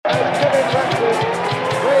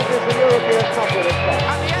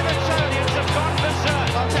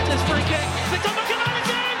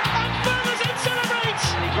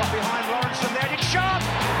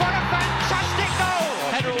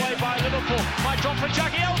drop for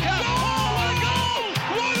Jagielka. Oh, what a goal!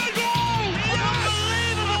 What a goal!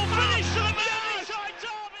 Unbelievable finish to the Merseyside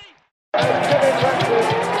derby.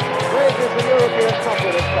 Raises the European Cup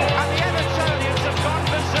with a start. And the Evertonians have gone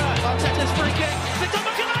berserk. Arteta's free kick. It's on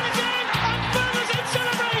McAllister, and Ferguson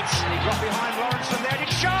celebrates. And he got behind Lawrence from there.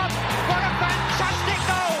 It's sharp. What a fantastic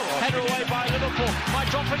goal! Header away by Liverpool. Might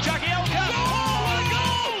drop for Jagielka. Oh, what a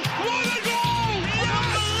goal! What a goal!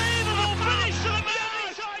 Unbelievable finish to the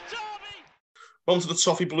Merseyside derby. Welcome to the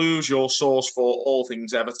Toffee Blues, your source for all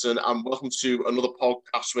things Everton, and welcome to another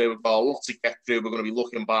podcast where we've got a lot to get through. We're going to be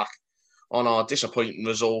looking back on our disappointing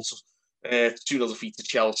results, 2-0 defeat to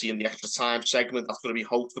Chelsea in the extra time segment. That's going to be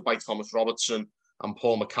hosted by Thomas Robertson and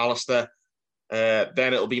Paul McAllister.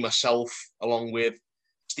 Then it'll be myself, along with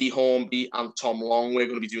Steve Hornby and Tom Long. We're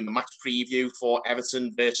going to be doing the match preview for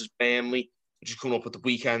Everton versus Burnley, which is coming up at the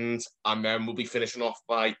weekend. And then we'll be finishing off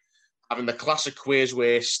by having the classic quiz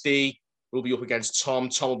where Steve will be up against Tom.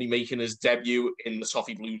 Tom will be making his debut in the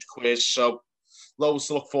Toffee Blues quiz. So loads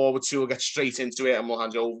to look forward to. We'll get straight into it and we'll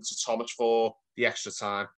hand you over to Thomas for the extra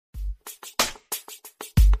time.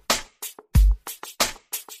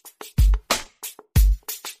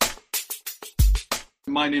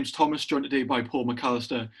 My name's Thomas, joined today by Paul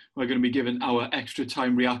McAllister. We're going to be giving our extra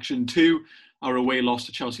time reaction to our away loss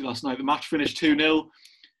to Chelsea last night. The match finished 2-0.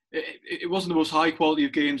 It wasn't the most high quality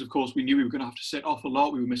of games. Of course, we knew we were going to have to sit off a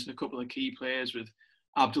lot. We were missing a couple of key players with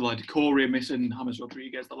Abdoulaye Doucouré missing, James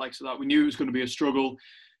Rodriguez, the likes of that. We knew it was going to be a struggle.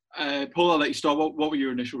 Paul, I'll let you start. What were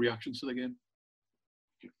your initial reactions to the game?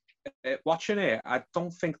 Watching it, I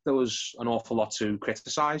don't think there was an awful lot to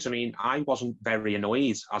criticise. I mean, I wasn't very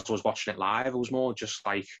annoyed as I was watching it live. It was more just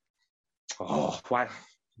like, oh,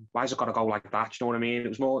 why's it got to go like that? Do you know what I mean? It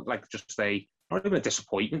was more like just not even a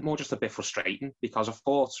disappointment, more just a bit frustrating because I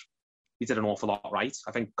thought we did an awful lot right.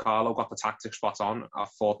 I think Carlo got the tactics spot on. I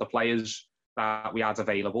thought the players that we had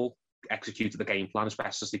available executed the game plan as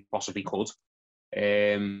best as they possibly could.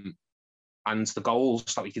 And the goals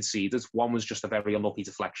that we conceded, one was just a very unlucky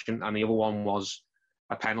deflection, and the other one was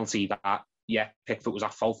a penalty that, Pickford was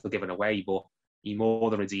at fault for giving away, but he more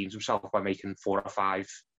than redeemed himself by making 4 or 5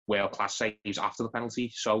 world-class saves after the penalty.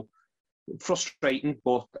 So, frustrating,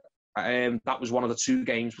 but that was one of the 2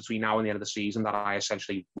 games between now and the end of the season that I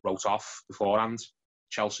essentially wrote off beforehand.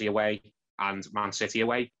 Chelsea away and Man City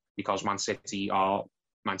away, because Man City,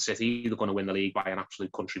 they're going to win the league by an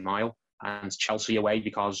absolute country mile. And Chelsea away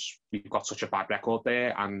because we've got such a bad record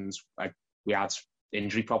there and we had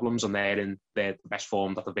injury problems and they're in the best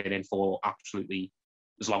form that they've been in for absolutely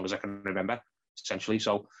as long as I can remember, essentially.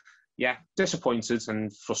 So, disappointed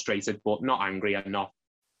and frustrated, but not angry and not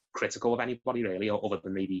critical of anybody really, other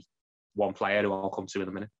than maybe one player who I'll come to in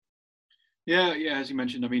a minute. Yeah, as you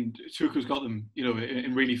mentioned, I mean, Tuchel's got them,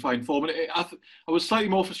 in really fine form. And I was slightly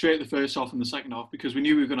more frustrated the first half than the second half because we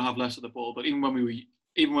knew we were going to have less of the ball, but even when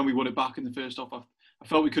we won it back in the first half, I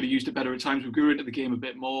felt we could have used it better at times. We grew into the game a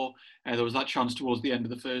bit more. There was that chance towards the end of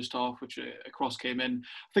the first half, which a cross came in.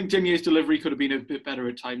 I think Dinier's delivery could have been a bit better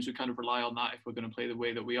at times. We kind of rely on that if we're going to play the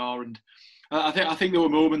way that we are. And I think there were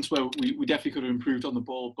moments where we definitely could have improved on the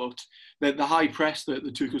ball, but the high press that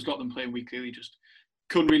the Tuchel's got them playing, we clearly just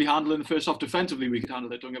couldn't really handle in the first half. Defensively, we could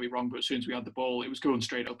handle it, don't get me wrong, but as soon as we had the ball, it was going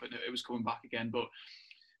straight up and it was coming back again. But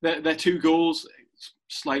their 2 goals,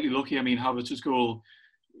 slightly lucky. I mean, Havertz's goal,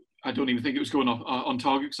 I don't even think it was going on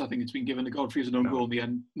target because I think it's been given to Godfrey as an own goal in the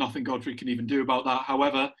end. Nothing Godfrey can even do about that.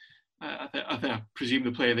 However, I presume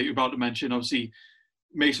the player that you're about to mention, obviously,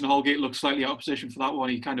 Mason Holgate looked slightly out of position for that one.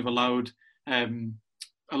 He kind of allowed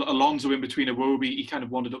Alonso in between Iwobi. He kind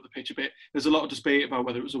of wandered up the pitch a bit. There's a lot of debate about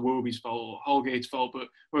whether it was Iwobi's fault or Holgate's fault,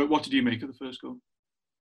 but what did you make of the first goal?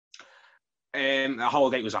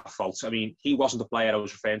 Holgate was at fault. I mean, he wasn't the player I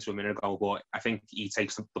was referring to a minute ago, but I think he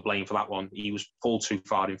takes the blame for that one. He was pulled too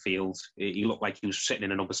far in field. He looked like he was sitting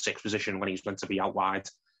in a number 6 position when he was meant to be out wide,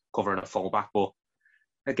 covering a fullback. But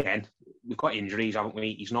again, we've got injuries, haven't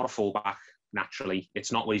we? He's not a fullback naturally.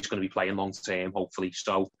 It's not what he's going to be playing long term, hopefully.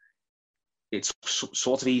 So it's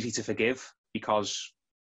sort of easy to forgive because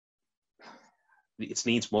it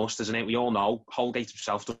needs must, isn't it? We all know Holgate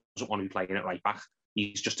himself doesn't want to be playing it right back.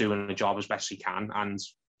 He's just doing a job as best he can. And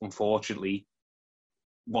unfortunately,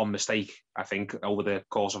 one mistake, I think, over the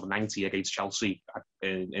course of 90 against Chelsea at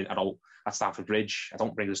Stamford Bridge, I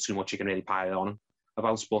don't think there's too much you can really pile on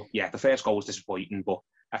about. But the first goal was disappointing. But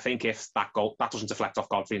I think if that doesn't deflect off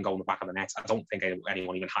Godfrey and go in the back of the net, I don't think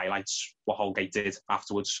anyone even highlights what Holgate did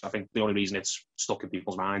afterwards. I think the only reason it's stuck in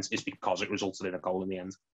people's minds is because it resulted in a goal in the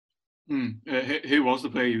end. Who was the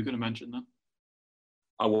player you were going to mention then?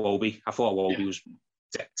 Iwobi. I thought Iwobi was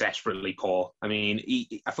desperately poor. I mean,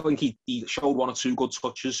 I think he showed one or two good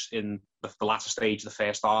touches in the latter stage of the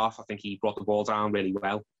first half. I think he brought the ball down really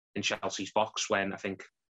well in Chelsea's box when I think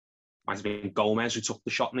might have been Gomez who took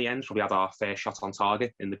the shot in the end. Probably had our first shot on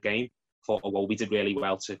target in the game. Thought Iwobi did really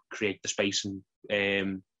well to create the space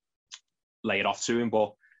and lay it off to him.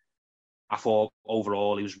 But I thought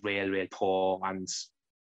overall he was really, really poor, and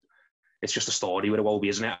it's just a story with Iwobi,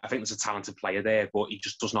 isn't it? I think there's a talented player there, but he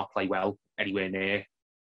just does not play well anywhere near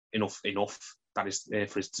enough that is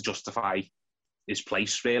for us to justify his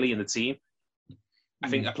place really in the team. I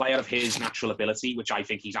think a player of his natural ability, which I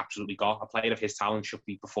think he's absolutely got, a player of his talent should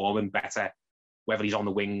be performing better, whether he's on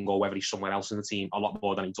the wing or whether he's somewhere else in the team, a lot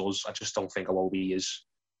more than he does. I just don't think Iwobi is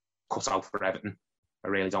cut out for Everton. I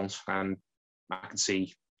really don't. And I can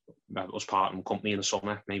see us parting company in the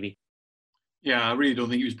summer, maybe. Yeah, I really don't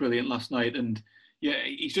think he was brilliant last night. And yeah,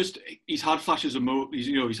 he's had flashes of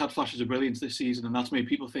he's had flashes of brilliance this season, and that's made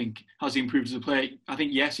people think, has he improved as a player? I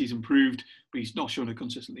think yes, he's improved, but he's not shown it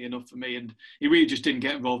consistently enough for me. And he really just didn't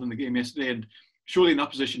get involved in the game yesterday. And surely in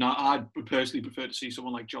that position, I'd personally prefer to see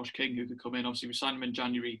someone like Josh King who could come in. Obviously, we signed him in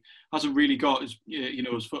January. Hasn't really got his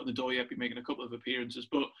foot in the door yet. Been making a couple of appearances.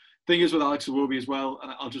 But the thing is with Alex Iwobi as well,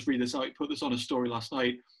 and I'll just read this out. He put this on a story last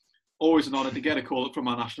night. Always an honour to get a call up from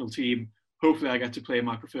our national team. Hopefully I get to play in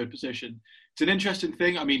my preferred position. It's an interesting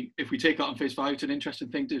thing. I mean, if we take that on face value, it's an interesting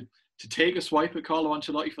thing to take a swipe at Carlo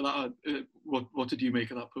Ancelotti for that. What did you make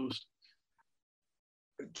of that post?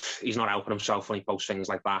 He's not helping himself when he posts things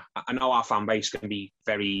like that. I know our fan base can be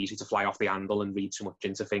very easy to fly off the handle and read too much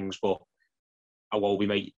into things, but Iwobi,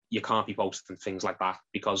 mate, you can't be posting things like that,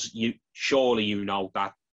 because you know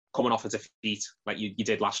that coming off a defeat like you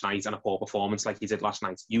did last night and a poor performance like you did last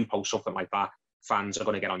night, you post something like that, fans are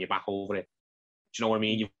going to get on your back over it. Do you know what I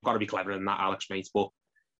mean? You've got to be cleverer than that, Alex, mate. But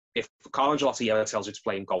if Carlo Ancelotti ever tells you to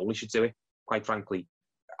play in goal, he should do it, quite frankly.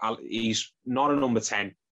 He's not a number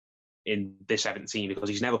 10 in this Everton team because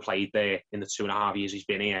he's never played there in the 2.5 years he's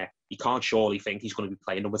been here. He can't surely think he's going to be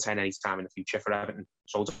playing number 10 any time in the future for Everton.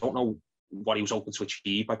 So I don't know what he was hoping to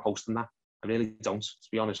achieve by posting that. I really don't, to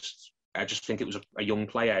be honest. I just think it was a young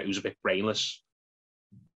player who's a bit brainless,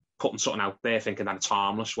 putting something out there thinking that it's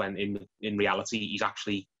harmless when in reality he's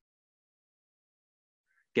actually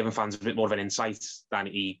giving fans a bit more of an insight than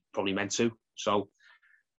he probably meant to. So,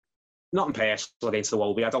 nothing personal against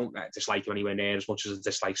Iwobi. I don't dislike him anywhere near as much as I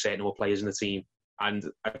dislike certain other players in the team. And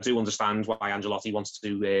I do understand why Ancelotti wants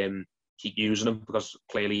to keep using him, because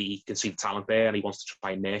clearly he can see the talent there and he wants to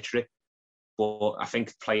try and nurture it. But I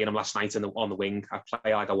think playing him last night on the wing, a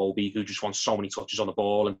player like Iwobi who just wants so many touches on the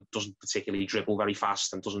ball and doesn't particularly dribble very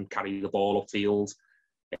fast and doesn't carry the ball upfield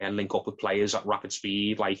and link up with players at rapid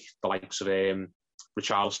speed like the likes of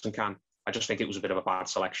Richarlison can. I just think it was a bit of a bad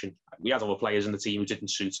selection. We had other players in the team who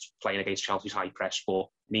didn't suit playing against Chelsea's high press, but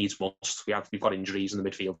needs must. We've got injuries in the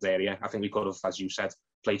midfield area. I think we could have, as you said,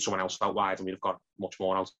 played someone else out wide and we'd have got much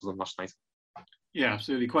more out of them last night. Yeah,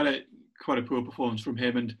 absolutely. Quite a poor performance from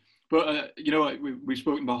him. But, we've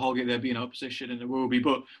spoken about Holgate there being out of position and Iwobi,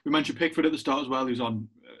 but we mentioned Pickford at the start as well, who's on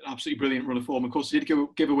an absolutely brilliant run of form. Of course, he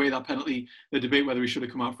did give away that penalty, the debate whether he should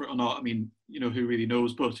have come out for it or not. I mean, who really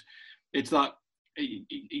knows? But it's that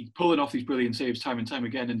he's pulling off these brilliant saves time and time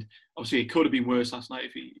again, and obviously it could have been worse last night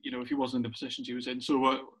if he wasn't in the positions he was in. So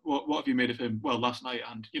what have you made of him? Well, last night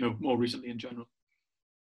and more recently in general.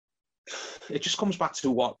 It just comes back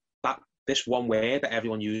to this one word that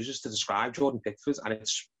everyone uses to describe Jordan Pickford, and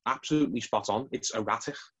it's absolutely spot on. It's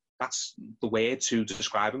erratic. That's the word to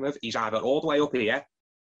describe him with. He's either all the way up here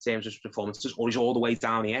in terms of his performances, or he's all the way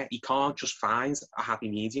down here. He can't just find a happy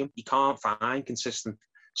medium. He can't find consistent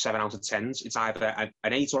 7 out of 10s. It's either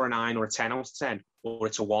an 8 or a 9 or a 10 out of 10, or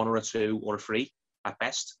it's a 1 or a 2 or a 3 at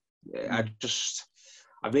best.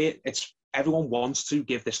 Everyone wants to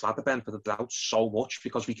give this lad the benefit of the doubt so much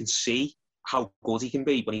because we can see how good he can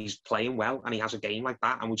be when he's playing well and he has a game like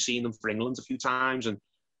that. And we've seen them for England a few times and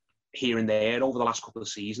here and there over the last couple of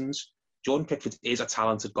seasons. Jordan Pickford is a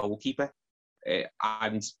talented goalkeeper,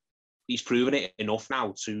 and he's proven it enough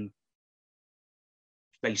now to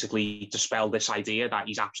basically dispel this idea that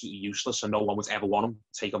he's absolutely useless and no one would ever want him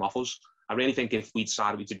to take him off us. I really think if we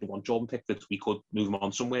decided we didn't want Jordan Pickford, we could move him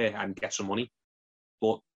on somewhere and get some money.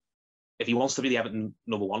 But if he wants to be the Everton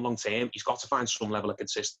number 1 long term, he's got to find some level of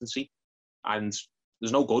consistency. And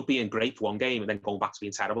there's no good being great for one game and then going back to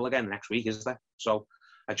being terrible again the next week, is there? So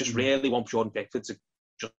I just really want Jordan Pickford to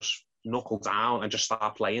just knuckle down and just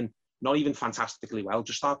start playing, not even fantastically well,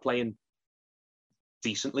 just start playing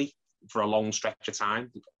decently for a long stretch of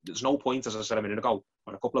time. There's no point, as I said a minute ago,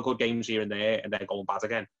 on a couple of good games here and there and then going bad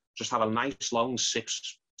again. Just have a nice long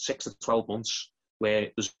 6 to 12 months where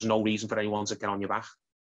there's no reason for anyone to get on your back.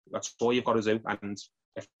 That's all you've got to do. And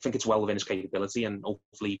I think it's well within his capability, and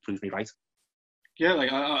hopefully he proves me right. Yeah,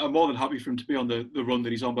 like I'm more than happy for him to be on the run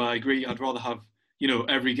that he's on, but I agree, I'd rather have,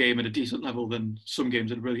 every game at a decent level than some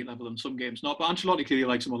games at a brilliant level and some games not. But Ancelotti clearly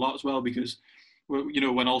likes him a lot as well, because,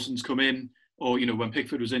 when Olsen's come in, or, when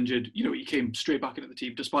Pickford was injured, he came straight back into the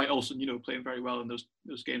team, despite Olsen, playing very well in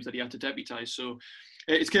those games that he had to deputise. So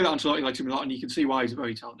it's clear that Ancelotti likes him a lot, and you can see why he's a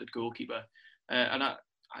very talented goalkeeper. And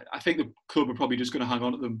I think the club are probably just going to hang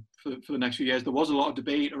on to them for the next few years. There was a lot of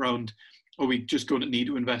debate around, are we just going to need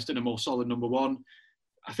to invest in a more solid number one?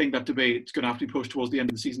 I think that debate is going to have to be pushed towards the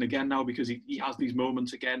end of the season again now, because he has these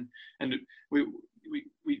moments again. And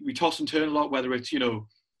we toss and turn a lot, whether it's,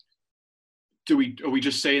 are we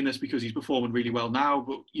just saying this because he's performing really well now,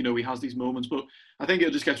 but he has these moments. But I think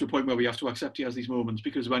it'll just get to a point where we have to accept he has these moments,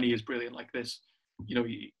 because when he is brilliant like this,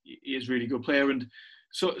 he is a really good player. And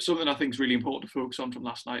so something I think is really important to focus on from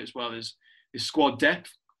last night as well is squad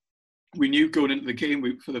depth. We knew going into the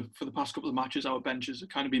game, for the past couple of matches, our benches have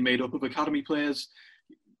kind of been made up of academy players,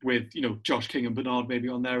 with Josh King and Bernard maybe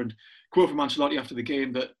on there. And quote from Ancelotti after the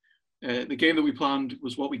game that the game that we planned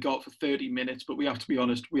was what we got for 30 minutes, but we have to be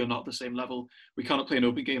honest, we are not at the same level. We cannot play an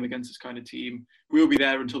open game against this kind of team. We'll be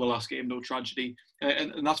there until the last game, no tragedy.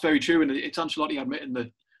 And that's very true. And it's Ancelotti admitting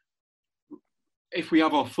that if we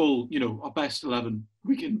have our full, our best 11,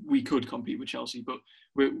 we could compete with Chelsea. But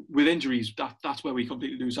with injuries, that's where we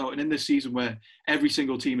completely lose out. And in this season where every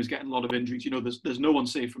single team is getting a lot of injuries, there's no one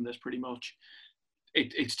safe from this pretty much.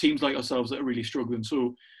 It's teams like ourselves that are really struggling.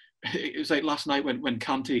 So it was like last night when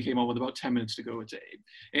Kante came on with about 10 minutes to go.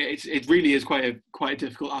 It really is quite a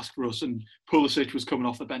difficult ask for us. And Pulisic was coming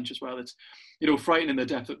off the bench as well. It's frightening the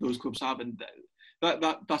depth that those clubs have, and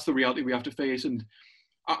that's the reality we have to face. And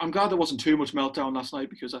I'm glad there wasn't too much meltdown last night,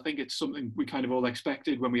 because I think it's something we kind of all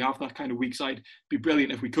expected when we have that kind of weak side. It'd be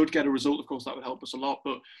brilliant if we could get a result. Of course, that would help us a lot.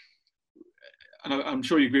 But and I'm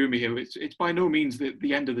sure you agree with me here, it's by no means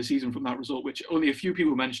the end of the season from that result, which only a few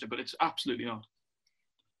people mentioned it, but it's absolutely not.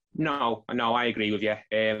 No, I agree with you.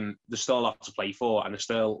 There's still a lot to play for, and there's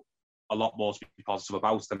still a lot more to be positive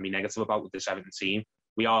about than be negative about with this Everton team.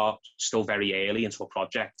 We are still very early into a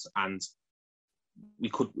project, and we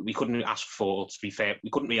couldn't ask for, to be fair, we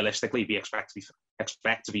couldn't realistically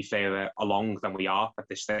expect to be further along than we are at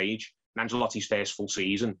this stage. In Ancelotti's first full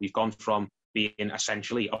season, we've gone from being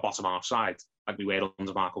essentially a bottom half side, like we were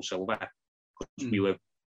under Marco Silva.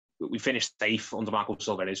 We finished safe under Marco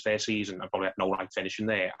Silva in his first season, and probably had no right finishing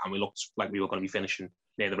there, and we looked like we were going to be finishing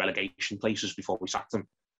near the relegation places before we sacked him.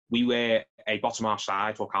 We were a bottom half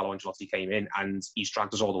side before Carlo Ancelotti came in, and he's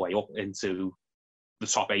dragged us all the way up into the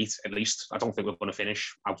top 8 at least. I don't think we're going to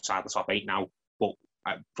finish outside the top 8 now, but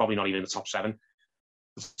probably not even the top 7.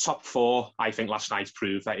 The top 4, I think last night's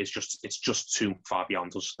proved that it's just too far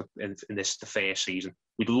beyond us in the first season.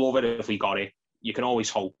 We'd love it if we got it. You can always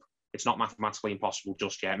hope. It's not mathematically impossible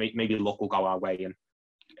just yet. Maybe luck will go our way,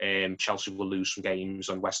 and Chelsea will lose some games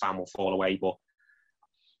and West Ham will fall away, but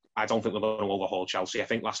I don't think we're going to overhaul Chelsea. I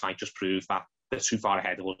think last night just proved that they're too far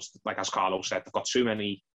ahead of us. Like as Carlo said, they've got too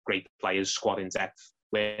many great players, squad in depth.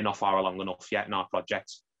 We're not far along enough yet in our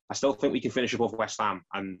project. I still think we can finish above West Ham,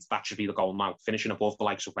 and that should be the goal now. Finishing above the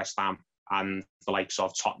likes of West Ham and the likes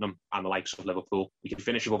of Tottenham and the likes of Liverpool. We can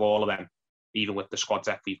finish above all of them, even with the squad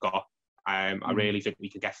depth we've got. I really think we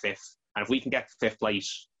can get 5th. And if we can get 5th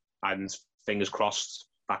place, and fingers crossed,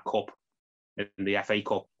 that cup in the FA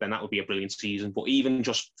Cup, then that would be a brilliant season. But even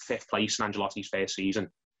just 5th place in Ancelotti's first season,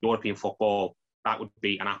 European football, that would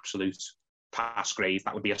be an absolute pass grade.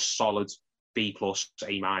 That would be a solid B+,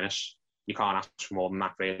 A-. You can't ask for more than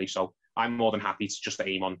that, really. So I'm more than happy to just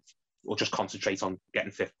aim on, or just concentrate on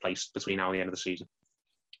getting 5th place between now and the end of the season.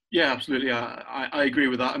 Yeah, absolutely. I agree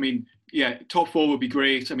with that. I mean, yeah, top 4 would be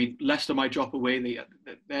great. I mean, Leicester might drop away.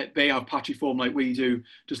 They have patchy form like we do.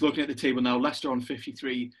 Just looking at the table now, Leicester on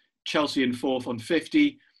 53, Chelsea in 4th on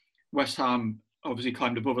 50. West Ham obviously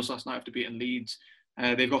climbed above us last night after beating Leeds.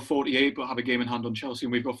 They've got 48 but have a game in hand on Chelsea,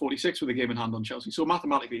 and we've got 46 with a game in hand on Chelsea. So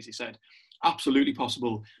mathematically, as he said, absolutely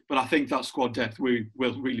possible. But I think that squad depth we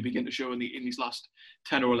will really begin to show in these last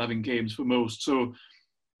 10 or 11 games for most. So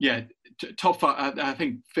yeah, top 5. I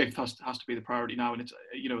think 5th has to be the priority now, and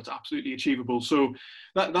it's absolutely achievable. So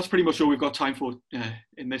that's pretty much all we've got time for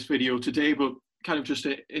in this video today. But kind of just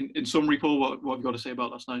in summary, Paul, what have you got to say about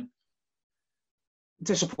last night?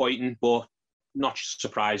 Disappointing, but not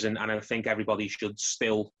surprising, and I think everybody should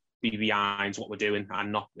still be behind what we're doing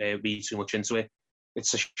and not read too much into it.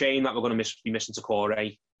 It's a shame that we're going to be missing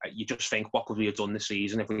Toure. You just think, what could we have done this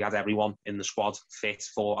season if we had everyone in the squad fit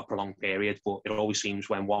for a prolonged period? But it always seems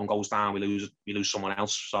when one goes down, we lose someone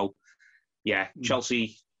else. So, yeah,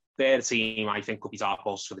 Chelsea, they're a team I think could be dark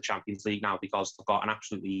horse for the Champions League now because they've got an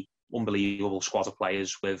absolutely unbelievable squad of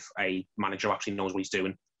players with a manager who actually knows what he's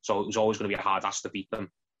doing. So it was always going to be a hard ask to beat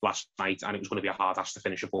them last night, and it was going to be a hard ask to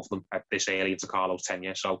finish above them at this early into Carlo's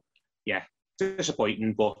tenure. So, yeah,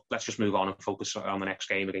 disappointing, but let's just move on and focus on the next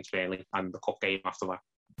game against Burnley and the cup game after that.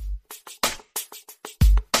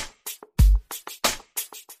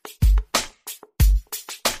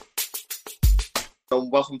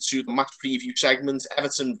 Welcome to the match preview segment.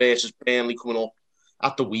 Everton versus Burnley coming up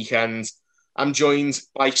at the weekend. I'm joined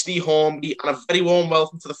by Steve Hornby, and a very warm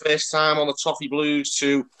welcome for the first time on the Toffee Blues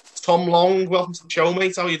to Tom Long. Welcome to the show,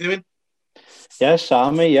 mate. How are you doing? Yes,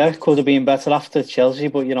 Sammy. Yeah, could have been better after Chelsea,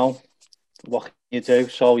 but you know what can you do?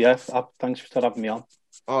 So yeah, thanks for having me on.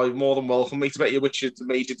 Oh, you're more than welcome, mate. I bet you wish you'd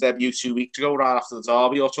made your debut 2 weeks ago, right after the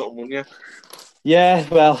derby or something, wouldn't you? Yeah,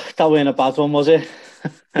 well, that wasn't a bad one, was it?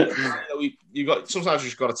 You got sometimes you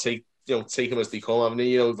just got to take them as they come, haven't you?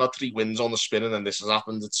 You know, we've had 3 wins on the spin, and then this has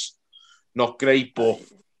happened. It's not great, but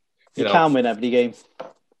you can't win every game.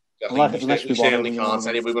 Unless we certainly can't.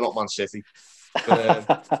 Anyway, we're not Man City.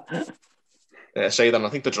 But, say that I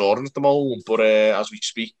think they're drawing at the moment, but as we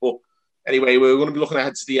speak. But anyway, we're going to be looking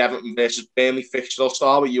ahead to the Everton versus Burnley fixture. I'll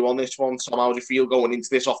start with you on this one, Tom. How do you feel going into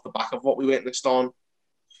this off the back of what we witnessed on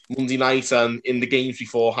Monday night and in the games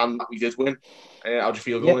beforehand that we did win? How do you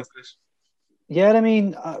feel going into this? Yeah, I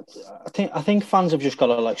mean, I think fans have just got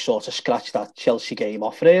to sort of scratch that Chelsea game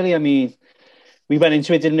off. Really, I mean, we went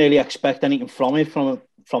into it, didn't really expect anything from it, from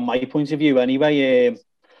my point of view. Anyway,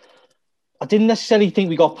 I didn't necessarily think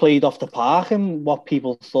we got played off the park and what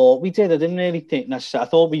people thought we did. I didn't really think necessarily. I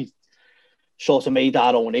thought we sort of made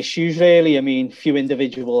our own issues. Really, I mean, few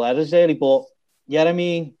individual errors really, but yeah, I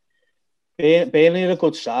mean. Burnley are a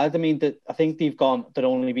good side. I mean, I think they've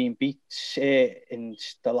only been beat in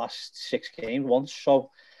the last 6 games once. So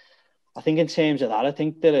I think in terms of that, I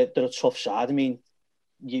think they're a tough side. I mean,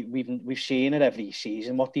 we've seen it every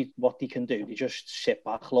season what they can do. They just sit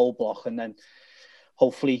back, low block, and then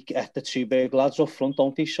hopefully get the 2 big lads up front,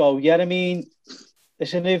 don't they? So yeah, I mean,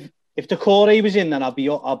 listen, if Doucouré was in, then I'll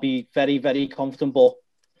be very, very confident. But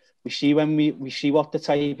we see what the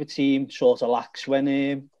type of team sort of lacks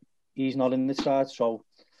when he's not in the side. So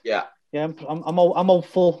yeah, I'm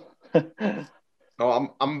hopeful.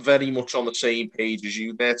 No, I'm very much on the same page as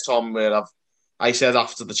you there, Tom. Where I said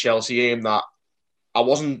after the Chelsea game that I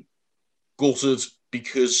wasn't gutted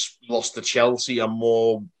because we lost to Chelsea. I'm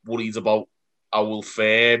more worried about how we'll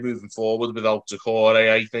fare moving forward without Doucouré.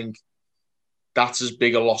 I think that's as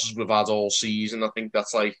big a loss as we've had all season. I think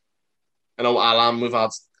that's I know Alan we've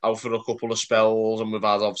had out for a couple of spells, and we've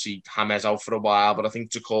had obviously James out for a while, but I think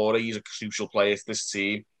Doucouré is a crucial player to this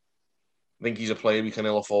team. I think he's a player we can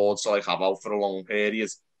ill afford to have out for a long period.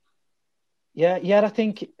 Yeah, I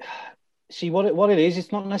think. See what it is.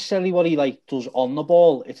 It's not necessarily what he does on the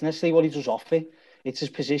ball. It's necessarily what he does off it. It's his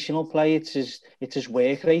positional play. It's his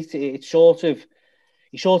work rate. It's he sort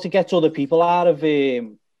of gets other people out of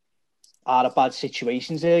bad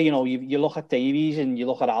situations. There, you know, you look at Davies and you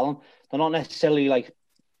look at Allen. They're not necessarily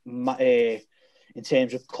in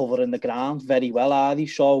terms of covering the ground very well, are they?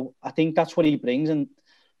 So I think that's what he brings. And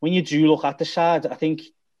when you do look at the side, I think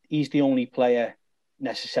he's the only player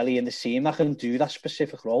necessarily in the team that can do that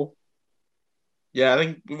specific role. Yeah, I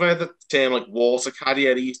think we've heard the term water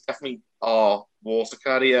carrier. He's definitely our water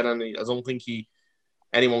carrier, and I don't think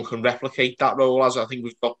anyone can replicate that role. As I think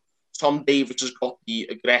we've got Tom Davies has got the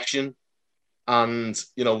aggression and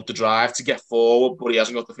the drive to get forward, but he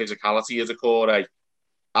hasn't got the physicality of Doucouré.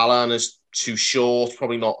 Alan is too short,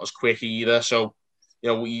 probably not as quick either. So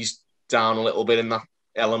he's down a little bit in that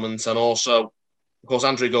element, and also, of course,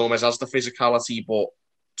 Andre Gomes has the physicality, but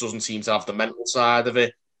doesn't seem to have the mental side of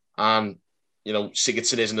it. And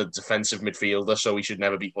Sigurdsson isn't a defensive midfielder, so he should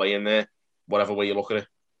never be playing there, whatever way you look at it.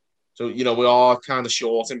 So, we are kind of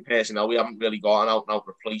short in personnel. We haven't really got an out-and-out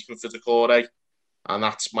replacement for Doucouré, and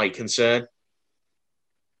that's my concern.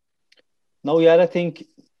 No, yeah, I think,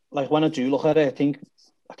 when I do look at it, I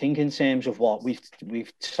think in terms of what we've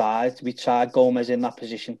tried Gomes in that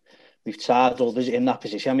position. We've tried others in that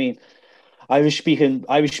position. I mean, I was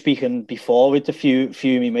speaking before with a few of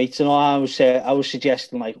my mates, and I was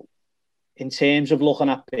suggesting, in terms of looking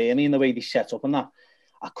at Burnley and the way they set up and that,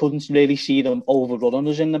 I couldn't really see them overrunning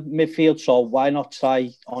us in the midfield. So why not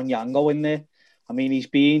try Onyango in there? I mean, he's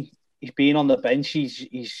been on the bench.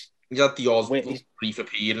 He's had the odd brief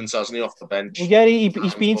appearance, hasn't he, off the bench? Well, yeah,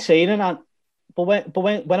 he's been saying that. But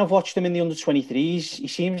when I've watched him in the under-23s, he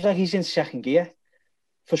seems like he's in second gear.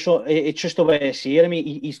 For sure, it's just the way I see it. I mean,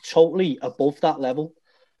 he's totally above that level.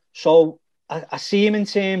 So I see him in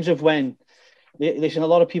terms of when listen, a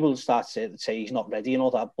lot of people start to say he's not ready and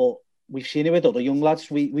all that, but we've seen it with other young lads.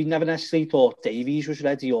 We never necessarily thought Davies was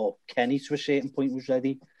ready or Kenny to a certain point was ready.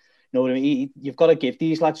 You know what I mean? You've got to give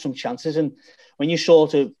these lads some chances. And when you're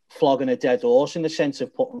sort of flogging a dead horse in the sense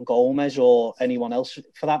of putting Gomez or anyone else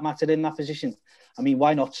for that matter in that position, I mean,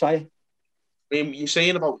 why not try? I mean, you're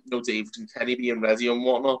saying about Davis and Kenny being ready and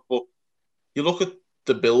whatnot, but you look at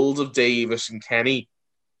the build of Davis and Kenny,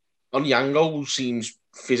 Onyango seems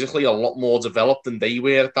physically a lot more developed than they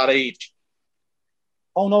were at that age.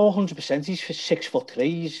 Oh no, 100%. He's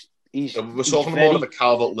 6'3". We're talking more of a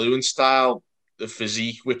Calvert-Lewin style of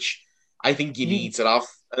physique, which I think you need to have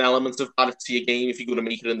an element of that to your game if you're going to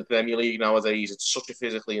make it in the Premier League nowadays. It's such a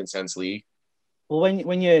physically intense league. Well,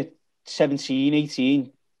 when you're 17,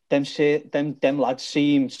 18, them lads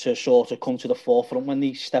seem to sort of come to the forefront when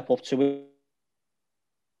they step up to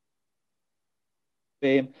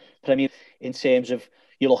it. Premier in terms of,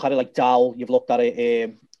 you look at it like Dowell, you've looked at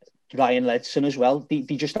it, Ryan Ledson as well. They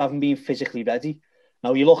just haven't been physically ready.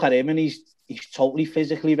 Now you look at him and he's totally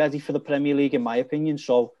physically ready for the Premier League, in my opinion.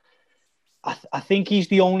 So I think he's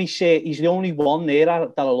the only one there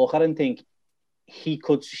that I look at and think he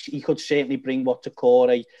could certainly bring what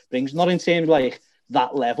Doucouré brings. Not in terms like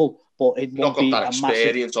that level, but it won't be that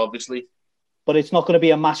experience, obviously. But it's not going to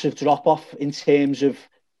be a massive drop off in terms of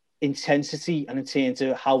intensity and in terms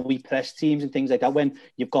of how we press teams and things like that when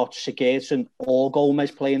you've got Sigurdsson or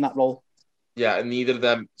Gomez playing that role. Yeah, and neither of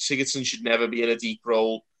them. Sigurdsson should never be in a deep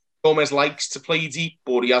role. Gomez likes to play deep,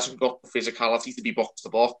 but he hasn't got the physicality to be box to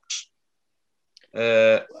box.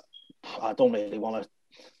 I don't really want to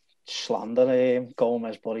slander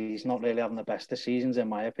Gomez, but he's not really having the best of seasons, in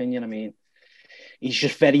my opinion. I mean, he's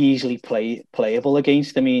just very easily playable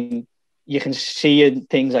against. I mean, you can see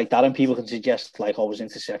things like that and people can suggest like, oh, it was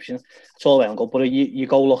interception. It's all well and good. But you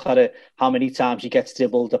go look at it, how many times he gets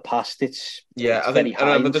dribbled past, it's I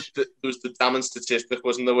remember there was the damning statistic,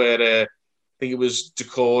 wasn't there, where I think it was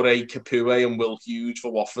Doucouré, Capoue and Will Hughes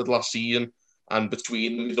for Watford last season, and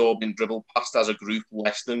between them, they'd all been dribbled past as a group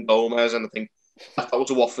less than Gomez, and I think that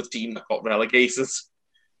was a Watford team that got relegated.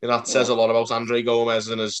 And that says a lot about Andre Gomez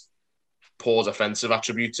and his poor defensive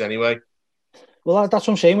attributes anyway. Well, that's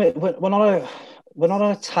what I'm saying. We're not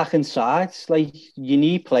an attacking side. Like, you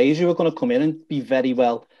need players who are going to come in and be very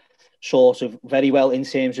well in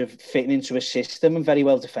terms of fitting into a system and very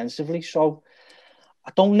well defensively. So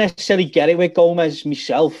I don't necessarily get it with Gomez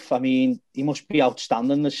myself. I mean, he must be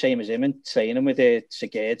outstanding, the same as him, and training with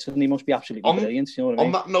Sigurdsson, and he must be absolutely brilliant. You know what I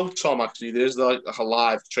mean? On that note, Tom, actually, there's like a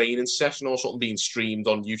live training session or something being streamed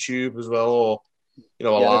on YouTube as well, or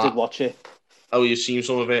I did watch it. Oh, you've seen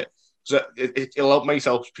some of it. So it'll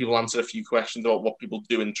help people answer a few questions about what people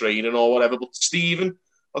do in training or whatever. But Stephen,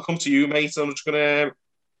 I'll come to you, mate. I'm just gonna.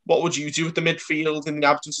 What would you do with the midfield in the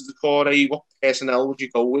absence of Doucouré? What personnel would you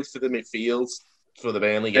go with for the midfield for the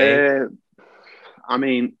Burnley game? I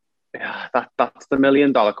mean, that's the $1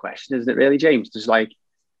 million question, isn't it? Really, James? There's like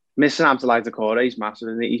missing Abdoulaye Doucouré is massive,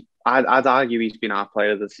 isn't it? I'd argue he's been our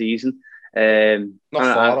player of the season. Not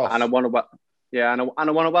far off. And I want to. Yeah, and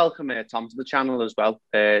I want to welcome Tom to the channel as well.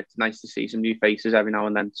 It's nice to see some new faces every now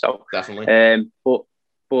and then. So definitely.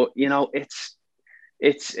 But it's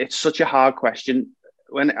such a hard question.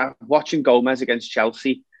 When watching Gomez against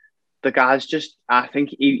Chelsea, the guy's I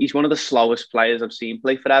think he's one of the slowest players I've seen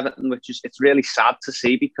play for Everton, which is it's really sad to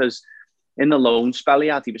see because in the loan spell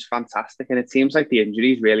he was fantastic, and it seems like the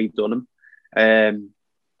injury's really done him.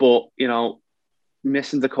 But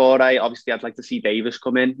missing Doucouré, obviously I'd like to see Davis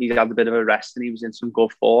come in. He's had a bit of a rest and he was in some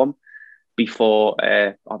good form before,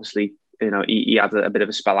 obviously, he had a bit of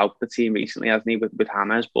a spell out the team recently, hasn't he, with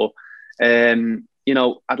Hammers. But,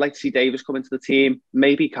 I'd like to see Davis come into the team.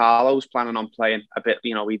 Maybe Carlo's planning on playing a bit,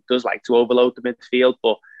 he does like to overload the midfield.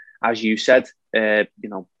 But as you said, I'm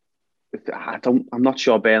not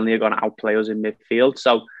sure Burnley are going to outplay us in midfield.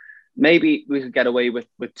 So maybe we could get away with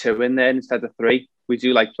 2 in there instead of 3. We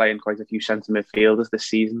do like playing quite a few centre midfielders this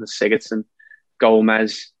season. There's Sigurdsson,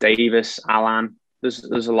 Gomez, Davis, Alan. There's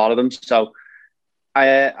a lot of them. So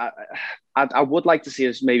I would like to see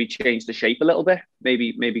us maybe change the shape a little bit.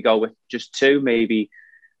 Maybe go with just 2. Maybe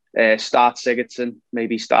start Sigurdsson.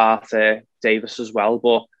 Maybe start Davis as well.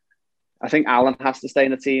 But I think Alan has to stay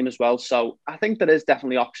in the team as well. So I think there is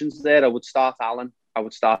definitely options there. I would start Alan. I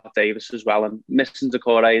would start Davis as well. And missing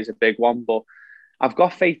Doucouré is a big one. But I've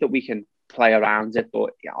got faith that we can play around it,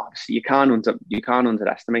 but obviously you can't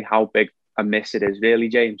underestimate how big a miss it is, really,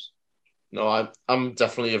 James. No, I'm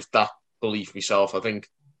definitely of that belief myself. I think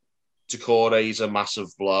Doucouré is a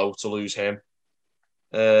massive blow to lose him.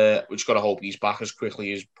 We've just got to hope he's back as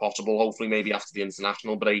quickly as possible. Hopefully, maybe after the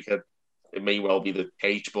international break, it may well be the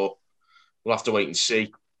case. But we'll have to wait and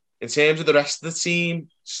see. In terms of the rest of the team,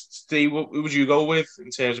 Steve, who would you go with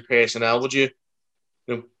in terms of personnel? Would you,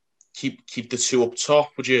 keep the two up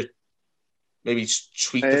top? Would you maybe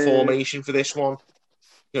tweak the formation for this one?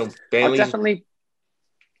 Burnley.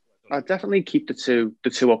 I'd definitely keep the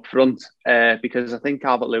two up front because I think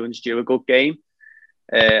Calvert-Lewin's due a good game,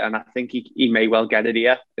 and I think he may well get it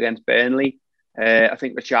here against Burnley. I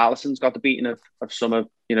think Richarlison's got the beating of some of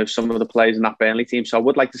the players in that Burnley team, so I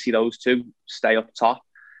would like to see those two stay up top.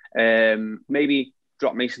 Maybe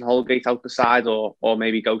drop Mason Holgate out the side, or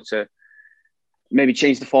maybe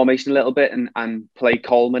change the formation a little bit and play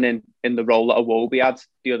Coleman in the role that Iwobi had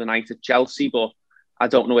the other night at Chelsea. But I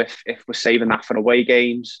don't know if we're saving that for away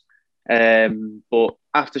games. But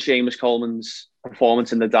after Seamus Coleman's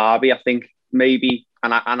performance in the derby, I think maybe,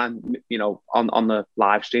 and I on the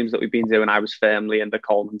live streams that we've been doing, I was firmly in the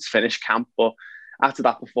Coleman's finish camp. But after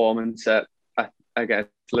that performance against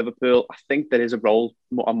Liverpool, I think there is a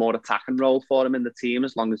more attacking role for him in the team,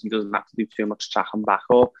 as long as he doesn't have to do too much tracking back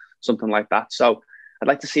or something like that. So I'd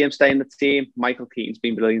like to see him stay in the team. Michael Keaton's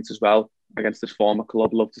been brilliant as well against his former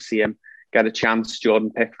club. Love to see him get a chance.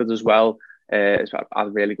 Jordan Pickford as well. Had a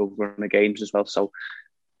really good run of games as well. So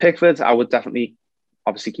Pickford, I would definitely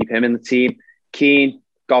obviously keep him in the team. Keane,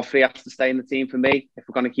 Godfrey has to stay in the team for me. If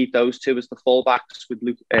we're going to keep those two as the fullbacks with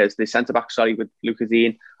as the centre back, with Lucas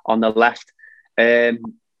Digne on the left. I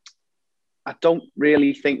don't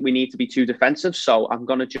really think we need to be too defensive, so I'm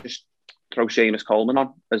going to just throw Seamus Coleman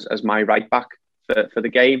on as my right back for the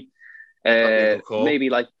game.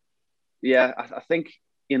 Maybe I think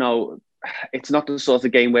it's not the sort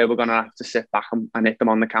of game where we're going to have to sit back and hit them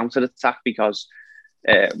on the counter attack, because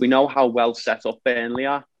we know how well set up Burnley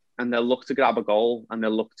are, and they'll look to grab a goal and they'll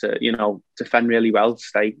look to defend really well,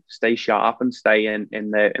 stay sharp and stay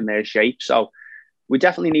in their shape. So we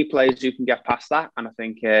definitely need players who can get past that, and I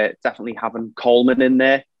think definitely having Coleman in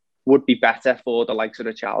there would be better for the likes of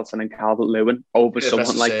Richarlison and Calvert-Lewin over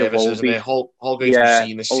someone like Iwobi. Holgate's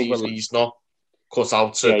seen this season. He's not cut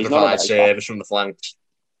out to provide service from the flanks.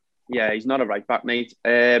 Yeah, he's not a right back, mate.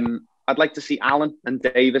 I'd like to see Allen and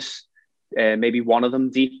Davis, maybe one of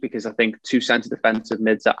them deep, because I think two centre defensive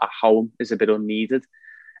mids at home is a bit unneeded.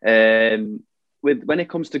 When it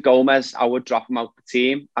comes to Gomez, I would drop him out the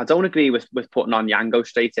team. I don't agree with putting on Yango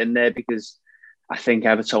straight in there, because I think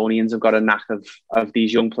Evertonians have got a knack of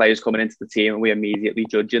these young players coming into the team and we immediately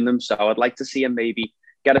judging them. So I'd like to see him maybe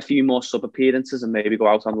get a few more sub appearances and maybe go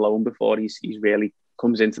out on loan before he's really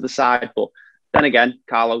comes into the side. But then again,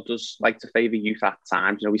 Carlo does like to favour youth at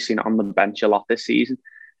times. We've seen it on the bench a lot this season.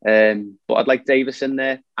 But I'd like Davis in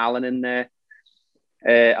there, Allen in there.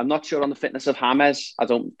 I'm not sure on the fitness of James.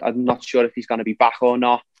 I'm not sure if he's going to be back or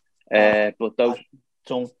not. But those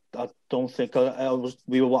I don't think I was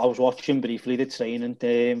watching briefly the training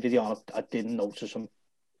video. I didn't notice him.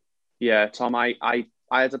 Yeah, Tom, I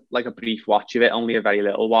had a brief watch of it, only a very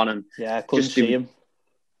little one, and I couldn't see him.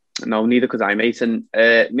 No, neither could I, mate. And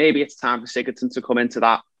maybe it's time for Sigurdsson to come into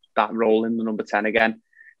that role in the number 10 again.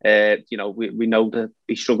 We know that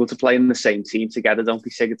they struggle to play in the same team together, don't they,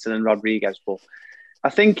 Sigurdsson and Rodriguez? But I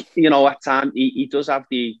think at times he does have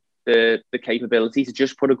the capability to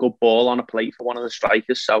just put a good ball on a plate for one of the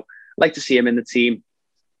strikers. So I'd like to see him in the team.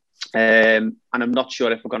 And I'm not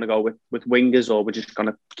sure if we're going to go with wingers or we're just going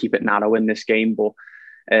to keep it narrow in this game. But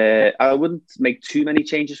I wouldn't make too many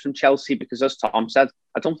changes from Chelsea, because, as Tom said,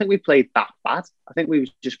 I don't think we played that bad. I think we were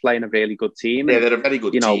just playing a really good team. Yeah, they're a very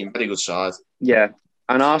good team, very good side. Yeah,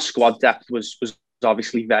 and our squad depth was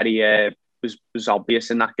obviously very was obvious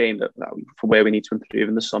in that game that for where we need to improve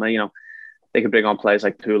in the summer. They could bring on players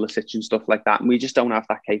like Pulisic and stuff like that, and we just don't have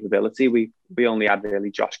that capability. We only had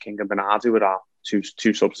really Josh King and Bernardo with our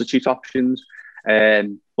two substitute options.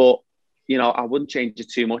 But I wouldn't change it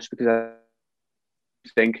too much, because I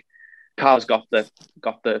think Carl's got the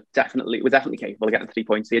we're definitely capable of getting 3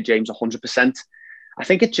 points here. James 100%. I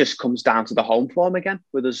think it just comes down to the home form again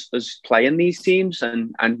with us playing these teams,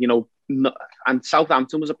 and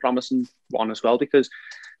Southampton was a promising one as well, because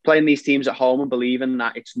playing these teams at home and believing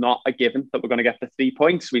that it's not a given that we're going to get the 3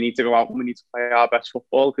 points. We need to go out and we need to play our best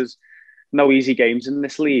football, because no easy games in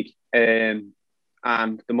this league. And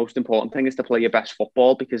the most important thing is to play your best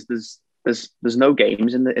football, because there's no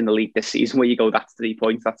games in the league this season where you go, that's 3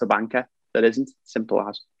 points, that's a banker. There isn't. Simple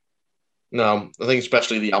as. No, I think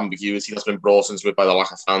especially the ambiguity that's been brought into it by the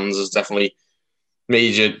lack of fans has definitely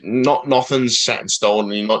made you nothing's set in stone,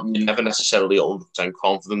 and you're never necessarily 100%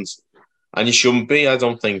 confident. And you shouldn't be, I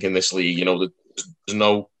don't think, in this league. There's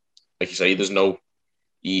no, like you say, there's no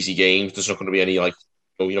easy games. There's not going to be any, you're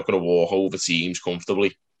not going to walk over teams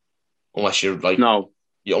comfortably. Unless you're unless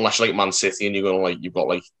you're like Man City and you've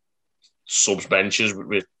got subs benches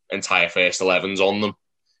with entire first 11s on them.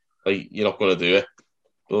 Like, you're not going to do it.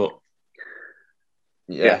 But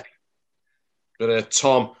yeah. But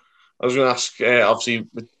Tom, I was going to ask, obviously,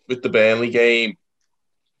 with the Burnley game,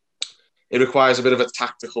 it requires a bit of a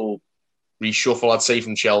tactical reshuffle, I'd say,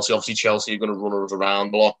 from Chelsea. Obviously, Chelsea are going to run us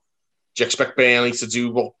around a lot. Do you expect Burnley to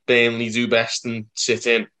do what Burnley do best and sit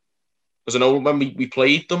in? Because I know when we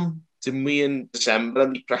played them, didn't we, in December,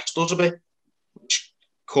 and they pressed us a bit, which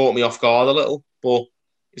caught me off guard a little. But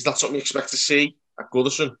is that something you expect to see at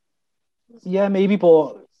Goodison? Yeah, maybe,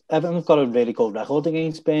 but Everton have got a really good record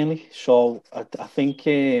against Burnley. So I think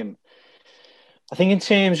in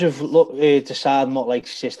terms of deciding what like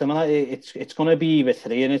system, it's going to be either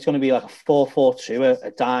three, and it's going to be like a 4-4-2,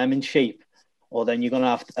 a diamond shape, or then you're going to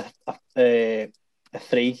have a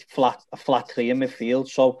flat three in midfield.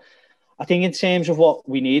 So I think in terms of what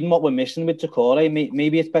we need and what we're missing with Doucouré,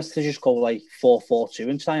 maybe it's best to just go like 4-4-2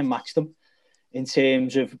 and try and match them. In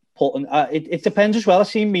terms of putting, it depends as well. I've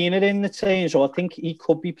seen Mina in the team, so I think he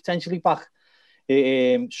could be potentially back.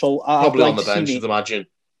 So probably on the bench, I'd imagine.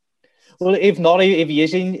 Well, if not, if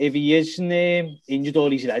he is injured or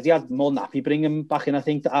he's ready, I'd more than happy bring him back in. I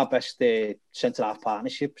think that our best centre half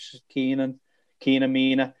partnerships, Keane and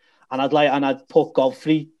Mina, and I'd put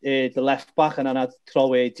Godfrey the left back, and then I'd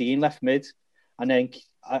throw Dean left mid, and then.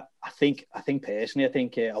 I think personally,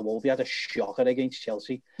 Iwobi had a shocker against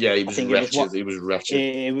Chelsea. Yeah, he was wretched. He was wretched.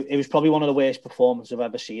 It was probably one of the worst performances I've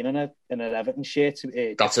ever seen in an Everton shirt.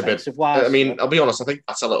 That's a bit. I mean, I'll be honest. I think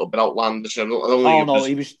that's a little bit outlandish. It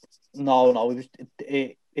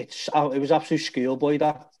was absolute schoolboy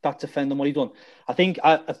that defending what he done. I think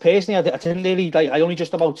personally, I didn't really like. I only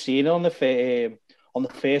just about seen it on the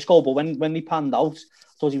first goal, but when they panned out,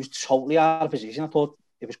 I thought he was totally out of position. I thought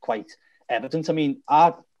it was quite evident. I mean,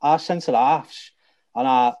 our centre halves and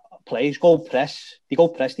our players go press. They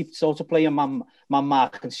sort of play a man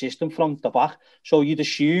marking system from the back. So you'd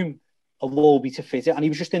assume Iwobi to fit it, and he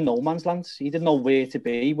was just in no man's land. He didn't know where to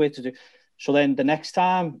be, where to do. So then the next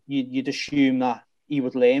time you'd assume that he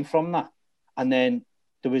would learn from that. And then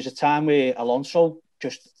there was a time where Alonso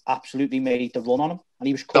just absolutely made the run on him, and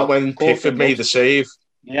he was caught. That when Pickford made the save.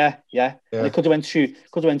 Yeah. And it could have went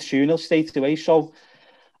 2-0 straight away. So.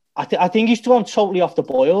 I think he's gone totally off the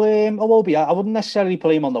boil. Iwobi. I wouldn't necessarily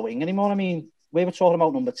play him on the wing anymore. I mean, we were talking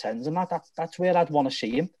about number 10s, and that's where I'd want to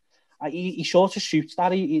see him. He sort of suits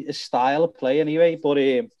that his style of play anyway. But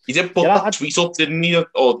he did put that tweet up, didn't he,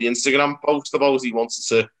 or the Instagram post about he wanted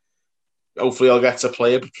to. Hopefully, I'll get to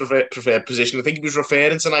play a preferred position. I think he was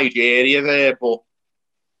referring to Nigeria there, but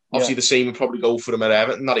obviously the same would probably go for him at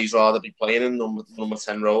Everton. That he's rather be playing in number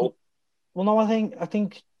 10 role. Well, no, I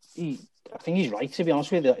think he's right, to be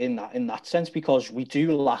honest with you, in that sense, because we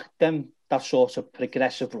do lack that sort of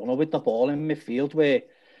progressive runner with the ball in midfield where,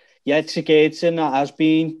 Sigurdsson has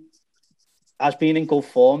been in good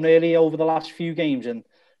form really over the last few games, and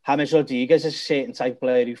James Rodriguez is a certain type of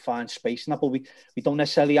player who finds space in that, but we don't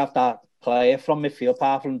necessarily have that player from midfield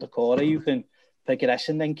apart from Doucouré who can progress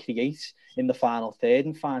and then create in the final third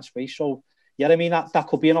and find space. So, I mean, that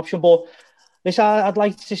could be an option, but listen, I'd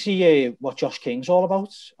like to see what Josh King's all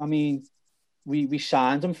about. I mean, we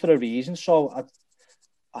signed him for a reason, so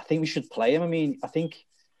I think we should play him. I mean, I think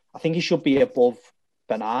he should be above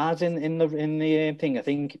Bernard in the thing. I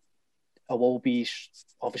think Iwobi's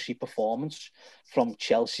obviously performance from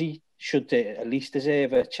Chelsea should at least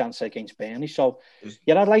deserve a chance against Burnley. So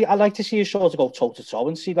I'd like to see us sort of go toe to toe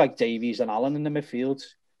and see like Davies and Allen in the midfield,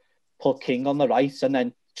 put King on the right, and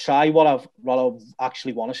then try what I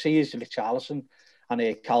actually want to see is Richarlison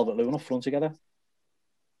and Calvert-Lewin up front together.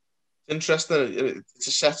 Interesting. It's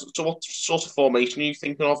a set. So what sort of formation are you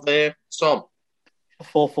thinking of there, Tom?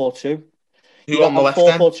 4-4-2. Who on the left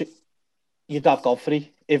then? You'd have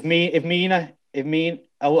Godfrey. If Mina, do you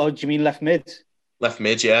mean left mid? Left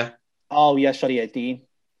mid, yeah. Oh yeah, sorry, Dean.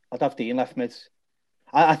 I'd have Dean left mid.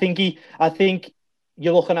 I think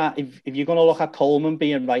you're looking at if you're going to look at Coleman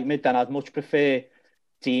being right mid, then I'd much prefer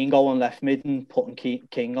Dean going left mid and putting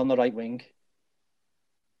King on the right wing.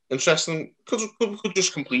 Interesting. Could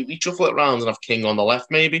just completely shuffle it around and have King on the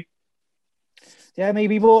left, maybe. Yeah,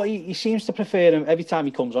 maybe, but he seems to prefer him every time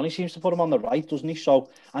he comes on. He seems to put him on the right, doesn't he? So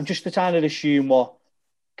I'm just trying to assume what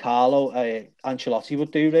Carlo Ancelotti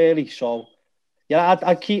would do, really. So yeah,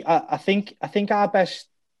 I think our best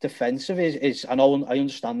defensive is I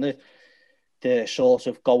understand the sort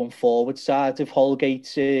of going forward side of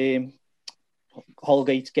Holgate's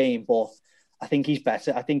game, but I think he's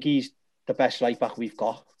better. I think he's the best right back we've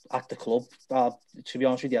got at the club. To be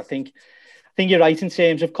honest with you, I think you're right in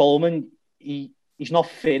terms of Coleman. He's not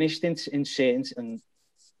finished in certain and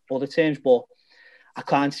other terms, but I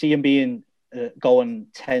can't see him being going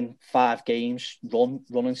 10-5 games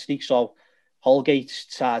running streak. So Holgate's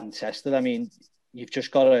tried and tested. I mean, you've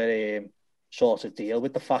just got to sort of deal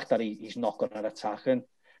with the fact that he's not going to attack. And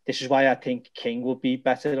this is why I think King would be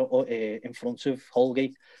better in front of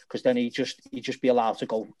Holgate, because then he'd just be allowed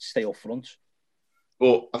to stay up front.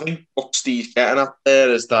 But I think what Steve's getting at there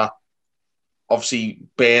is that obviously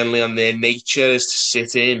Burnley and their nature is to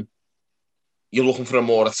sit in. You're looking for a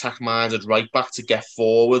more attack-minded right-back to get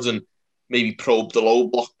forward and maybe probe the low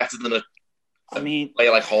block better than a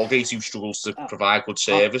player like Holgate who struggles to provide good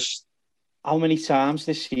service. How many times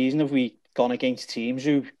this season have we gone against teams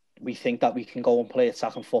who we think that we can go and play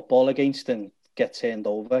attacking football against and get turned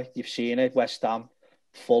over? You've seen it, West Ham,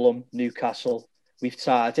 Fulham, Newcastle. We've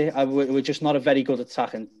tried it. We're just not a very good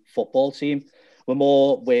attacking football team. We're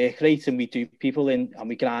more work rate, and we do people in, and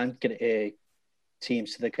we grind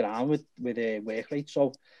teams to the ground with a work rate.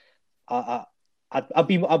 So I'd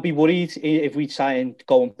be worried if we try and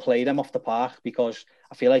go and play them off the park, because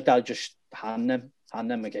I feel like they'll just hand them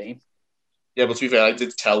a game. Yeah, but to be fair, I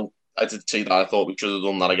did say that I thought we should have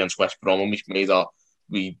done that against West Brom, and we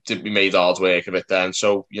made hard work of it then.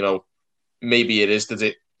 So, you know, maybe it is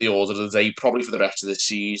the order of the day, probably for the rest of the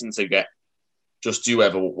season, to do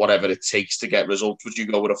whatever it takes to get results. Would you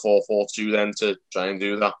go with a 4-4-2 then to try and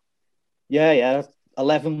do that? Yeah.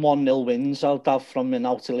 11-1-0 wins I'll have from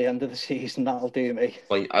now till the end of the season. That'll do me.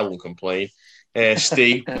 I won't complain.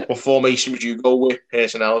 Steve, what formation would you go with,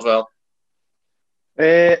 personnel as well?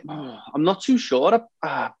 I'm not too sure.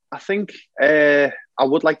 I think I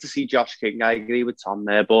would like to see Josh King. I agree with Tom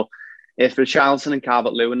there, but if Richarlison and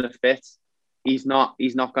Calvert-Lewin are fit, he's not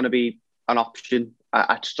going to be an option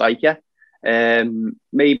at striker.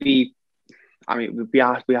 Maybe, I mean, we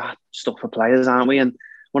are stuck for players, aren't we? And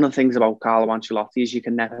one of the things about Carlo Ancelotti is you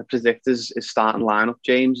can never predict his starting lineup,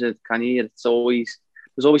 James. Can you? There's always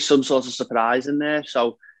some sort of surprise in there.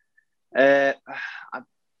 So I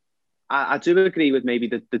do agree with maybe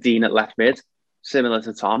the Dean at left mid, similar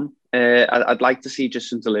to Tom. I'd like to see just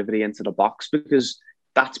some delivery into the box, because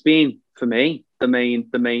that's been, for me, the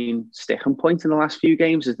main sticking point in the last few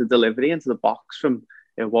games is the delivery into the box from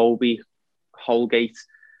Iwobi, Holgate.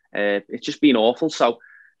 It's just been awful. So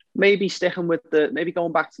maybe sticking with maybe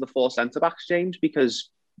going back to the 4 centre-backs, James, because,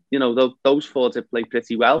 you know, those 4 did play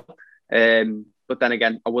pretty well. But then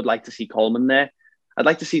again, I would like to see Coleman there. I'd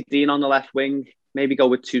like to see Dean on the left wing, maybe go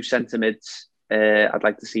with 2 centre-mids. I'd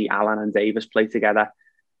like to see Allen and Davis play together.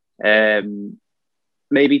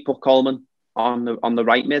 Maybe put Coleman on the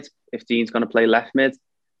right mid if Dean's going to play left mid.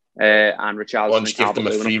 And Richarlison and give them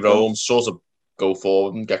a free roam, sort of go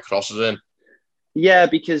forward and get crosses in. Yeah,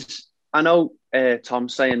 because I know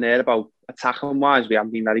Tom's saying there about attacking-wise, we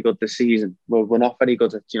haven't been very good this season. We're not very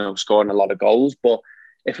good at, scoring a lot of goals. But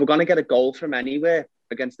if we're going to get a goal from anywhere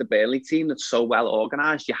against the Burnley team that's so well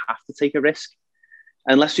organised, you have to take a risk.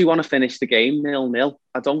 Unless we want to finish the game 0-0,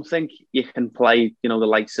 I don't think you can play, the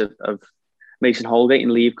likes of Mason Holgate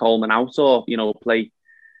and leave Coleman out, or, play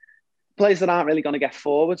players that aren't really going to get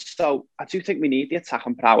forward. So I do think we need the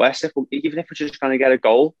attacking prowess. Even if we're just going to get a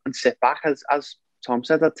goal and sit back, as Tom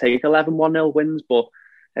said, I'd take 11-1-0 wins. But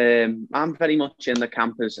I'm very much in the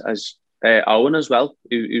camp as Owen as well,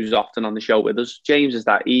 who's often on the show with us. James is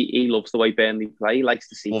that he loves the way Burnley play. He likes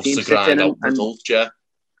to see teams sit in and results, yeah.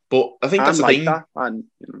 But I think that's the thing. Yeah.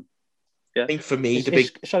 I think for me,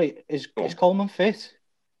 is Coleman fit?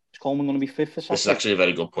 Is Coleman going to be fit for Saturday? This is actually a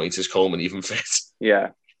very good point. Is Coleman even fit? Yeah.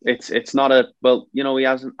 It's not he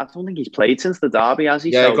hasn't. I don't think he's played since the derby, has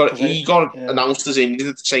he? Yeah, he got announced as injured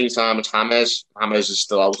at the same time as James. James is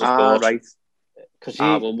still out, of course. Right. Because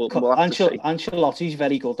Ancelotti's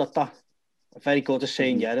very good at that. Very good at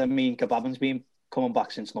saying, Gbaban's been coming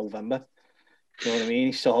back since November. You know what I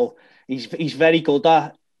mean? So he's very good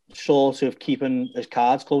at sort of keeping his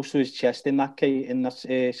cards close to his chest in that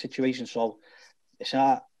situation. So it's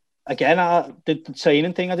again, the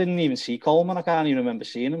training thing, I didn't even see Coleman. I can't even remember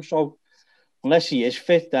seeing him. So unless he is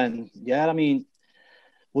fit, then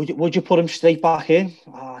would you put him straight back in?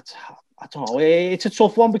 I don't know. It's a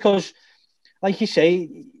tough one because, like you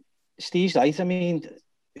say, Steve's right. I mean,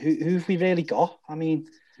 who've we really got? I mean,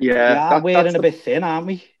 we're wearing a bit thin, aren't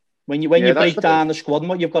we? When you break down the squad and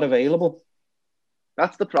what you've got available.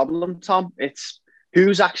 That's the problem, Tom. It's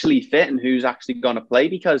who's actually fit and who's actually going to play,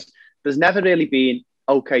 because there's never really been,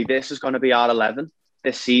 okay, this is going to be our 11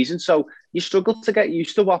 this season. So you struggle to get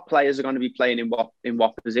used to what players are going to be playing in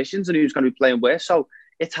what positions and who's going to be playing where. So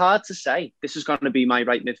it's hard to say this is going to be my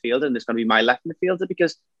right midfielder and this is going to be my left midfielder,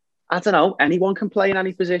 because I don't know, anyone can play in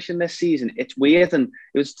any position this season. It's weird, and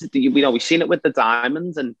it was we've seen it with the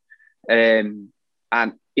Diamonds, and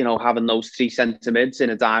having those 3 centre mids in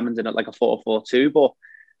a diamond and like a 4-4-2. But,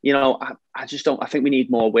 I just don't. I think we need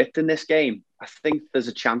more width in this game. I think there's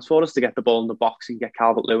a chance for us to get the ball in the box and get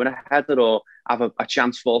Calvert-Lewin a header, or have a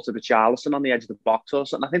chance fall to Richarlison on the edge of the box or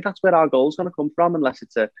something. I think that's where our goal's going to come from, unless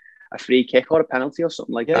it's a free kick or a penalty or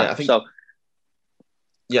something like that. I think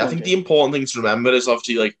the important thing to remember is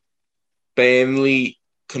obviously like Burnley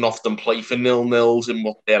can often play for 0-0s in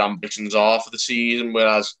what their ambitions are for the season,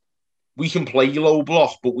 whereas we can play low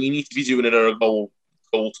block, but we need to be doing it at a goal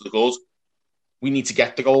to the good. We need to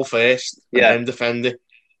get the goal first and then defend it.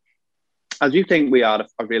 I do think we are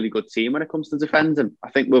a really good team when it comes to defending. I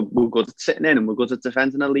think we're good at sitting in and we're good at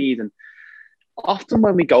defending a lead. And often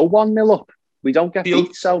when we go 1-0 up, we don't get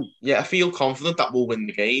beat. So I feel confident that we'll win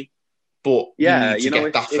the game. But we need to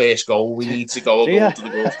get that first goal. We need to go a goal to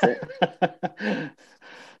the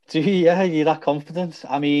good. You're that confident.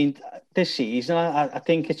 I mean, this season, I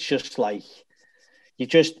think it's just like,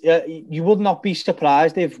 you would not be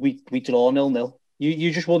surprised if we draw 0-0.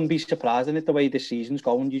 You just wouldn't be surprised in it the way this season's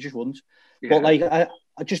going. You just wouldn't. Yeah. But like, I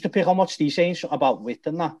just to pick on what Steve's saying about width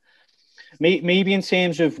and that, maybe in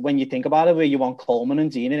terms of when you think about it, where you want Coleman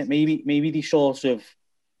and Dean in it, maybe they sort of,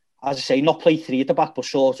 as I say, not play 3 at the back, but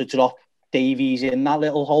sort of drop Davies in that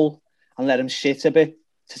little hole and let him sit a bit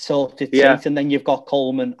to sort it out, and then you've got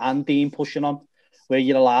Coleman and Dean pushing on where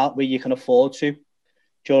you can afford to. Do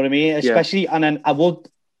you know what I mean? Especially, and then I would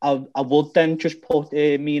then just put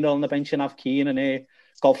Mina on the bench and have Keane and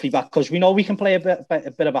Godfrey back, because we know we can play a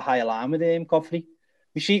bit of a higher line with Godfrey.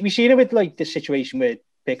 We seen it with like the situation where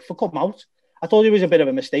Pickford come out. I thought it was a bit of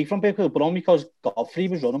a mistake from Pickford, but only because Godfrey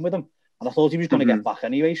was running with him, and I thought he was going to get back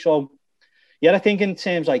anyway. So I think in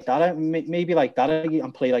terms like that, maybe like that,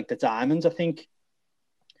 and play like the diamonds. I think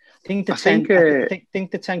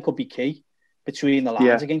the 10 could be key between the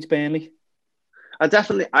lines against Burnley. I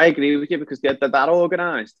agree with you, because they're that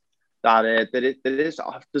organised that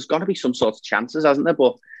there's going to be some sort of chances, hasn't there?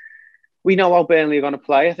 But we know how Burnley are going to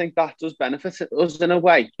play. I think that does benefit us in a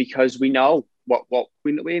way, because we know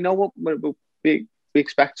we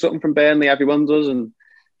expect something from Burnley. Everyone does, and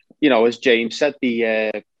as James said,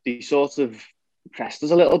 they sort of pressed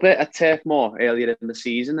us a little bit at Turf Moor earlier in the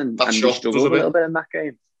season, and we struggled a little bit in that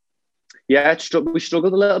game. Yeah, we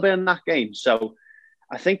struggled a little bit in that game. So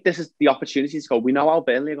I think this is the opportunity to go. We know how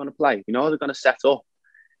Burnley are going to play. We know how they're going to set up.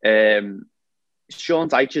 Sean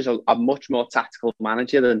Dyche is a much more tactical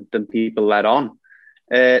manager than people let on.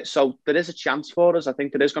 So there is a chance for us. I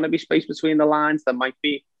think there is going to be space between the lines. There might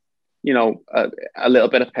be, a little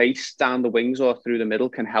bit of pace down the wings or through the middle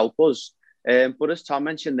can help us. But as Tom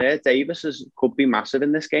mentioned there, Davis could be massive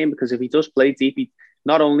in this game, because if he does play deep,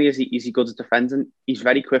 not only is he good at defending, he's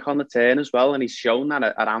very quick on the turn as well, and he's shown that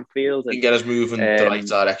at Anfield. He can get us moving the right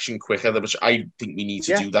direction quicker, which I think we need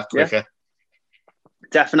to do that quicker. Yeah.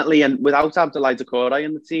 Definitely, and without Abdoulaye Doucouré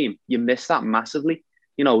in the team, you miss that massively.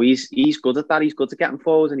 He's good at that. He's good at getting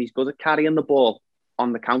forward, and he's good at carrying the ball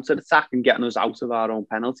on the counter attack and getting us out of our own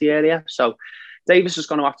penalty area. So Davis is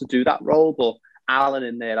going to have to do that role, but Alan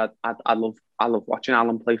in there, I love watching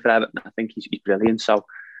Alan play for Everton. I think he's brilliant. So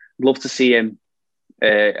I'd love to see him,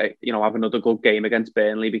 have another good game against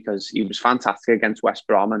Burnley, because he was fantastic against West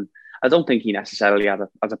Brom, and I don't think he necessarily had a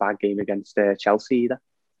bad game against Chelsea either.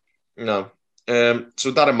 No. So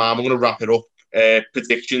with that in mind, we're going to wrap it up.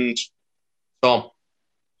 Predictions, Tom.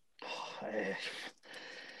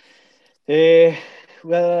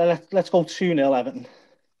 Well, let's go 2-0 Everton.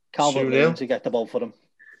 Calvert-Lewin to get the ball for them.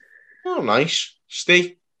 Oh, nice.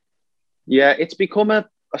 Steve? Yeah, it's become a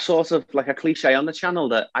sort of like a cliche on the channel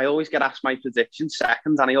that I always get asked my predictions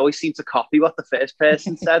second, and I always seem to copy what the first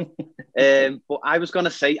person said. But I was going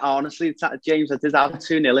to say, honestly, James, I did have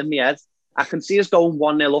 2-0 in my head. I can see us going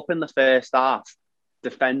 1-0 up in the first half,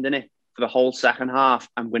 defending it for the whole second half,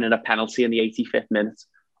 and winning a penalty in the 85th minute.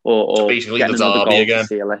 Or basically the derby again.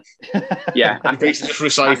 Yeah, I basically just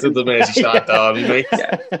recited the Merseyside derby, mate.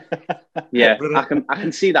 Yeah, I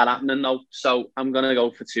can see that happening though. So I'm going to go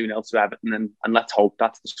for 2-0 to Everton, and let's hope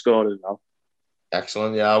that's the score as well.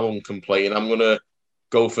 Excellent. Yeah, I won't complain. I'm going to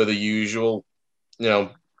go for the usual, the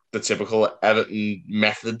typical Everton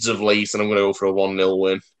methods of late, and I'm going to go for a 1-0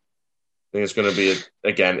 win. I think it's going to be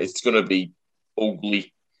it's going to be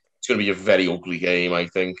ugly. It's going to be a very ugly game. I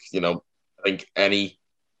think. I think any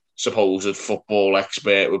supposed football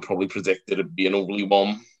expert would probably predict it'd be an ugly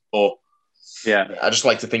one, but I just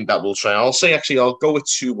like to think that we'll try. I'll go with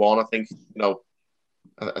 2-1. I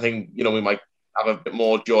think we might have a bit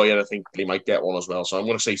more joy, and I think they might get one as well. So I'm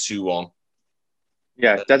going to say 2-1.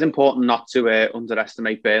 Yeah, that's important not to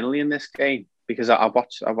underestimate Burnley in this game, because I've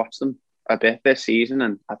watched them a bit this season,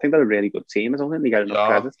 and I think they're a really good team. I don't think they get enough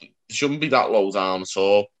credit. They shouldn't be that low down at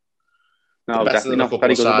all. No, definitely not.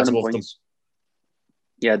 Very good at winning points.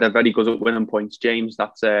 Yeah, they're very good at winning points, James.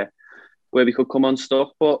 That's where we could come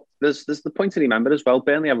unstuck. But there's the point to remember as well.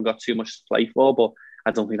 Burnley haven't got too much to play for, but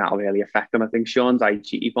I don't think that'll really affect them. I think Sean's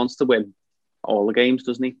he wants to win all the games,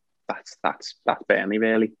 doesn't he? That's Burnley,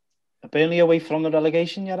 really. Are Burnley away from the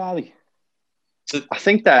relegation yet, are they? I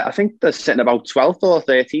think they're sitting about 12th or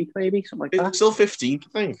 13th, maybe, something like that. It's still 15th, I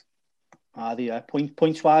think. Are they?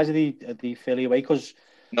 Points wise, are they fairly away? Because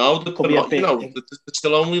no, they're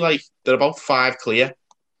still only they're about 5 clear.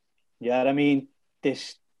 Yeah, I mean,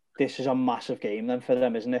 this is a massive game then for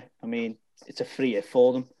them, isn't it? I mean, it's a free hit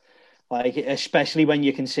for them. Like, especially when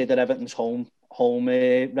you consider Everton's home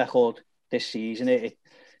record this season,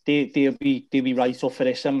 they'll be right up for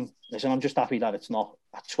this. Listen, I'm just happy that it's not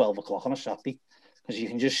at 12 o'clock on a Saturday, because you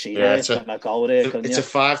can just see it's a goal there. It's a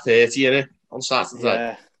 5:30, isn't it, on Saturday?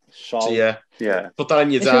 Yeah. So yeah. Put that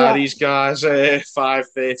in your diaries, guys.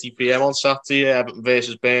 5:30 p.m. on Saturday, Everton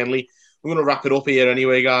versus Burnley. We're going to wrap it up here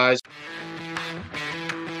anyway, guys.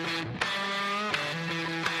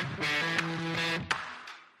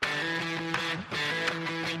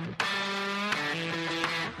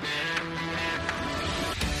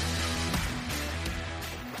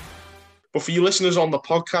 But for you listeners on the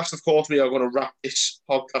podcast, of course, we are going to wrap this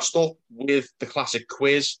podcast up with the classic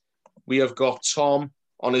quiz. We have got Tom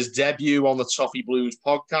on his debut on the Toffee Blues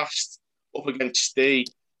podcast up against Steve.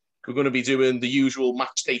 We're going to be doing the usual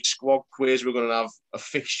match day squad quiz. We're going to have a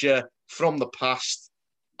fixture from the past,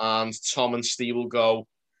 and Tom and Steve will go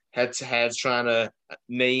head to head trying to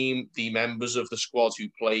name the members of the squad who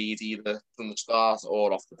played either from the start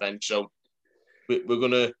or off the bench. So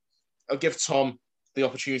I'll give Tom the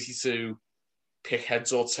opportunity to pick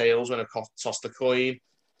heads or tails when I toss the coin.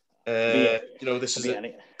 This is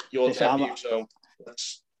your debut, so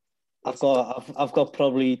I've got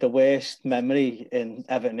probably the worst memory in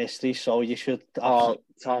Everton history, so you should. Oh,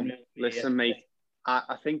 Tom, listen, mate.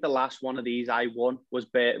 I think the last one of these I won was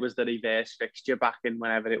the reverse fixture back in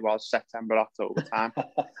whenever it was, September, October time.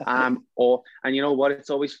 And you know what? It's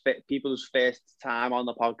always people's first time on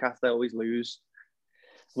the podcast. They always lose.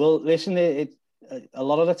 Well, listen, a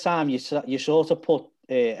lot of the time you sort of put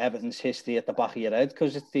Everton's history at the back of your head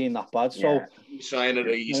because it's been that bad. So you're trying to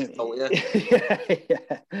ease it, don't you?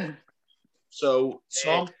 Yeah. So,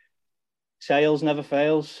 Tom? Tails never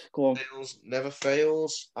fails. Go on. Tails never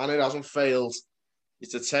fails. And it hasn't failed.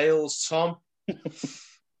 It's a tails, Tom.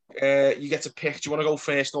 You get to pick. Do you want to go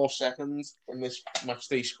first or second in this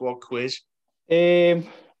matchday squad quiz?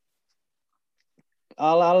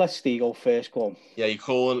 I'll let Steve go first. Go on. Yeah, you're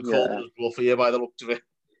calling it bluff here by the looks of it.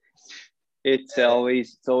 It's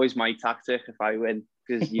always my tactic if I win,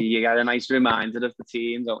 because you get a nice reminder of the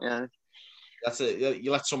team, don't you? That's it.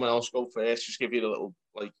 You let someone else go first, just give you a little,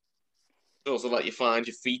 sort of let you find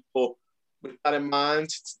your feet. But with that in mind,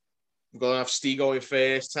 we're going to have Steve going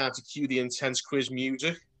first. Time to cue the intense quiz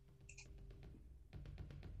music.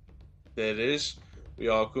 There it is. We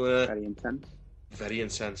are going to... Very intense. Very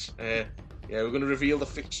intense. We're going to reveal the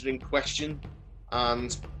fixture in question.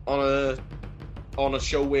 And on a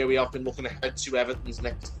show where we have been looking ahead to Everton's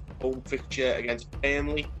next home fixture against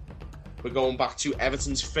Burnley, we're going back to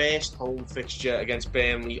Everton's first home fixture against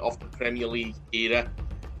Burnley of the Premier League era.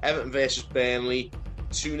 Everton versus Burnley,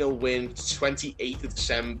 2-0 win, 28th of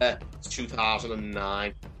December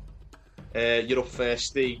 2009. You're up first,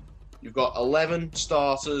 Steve. You've got 11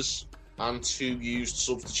 starters and 2 used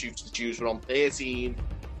substitutes to choose from. 13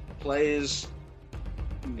 players.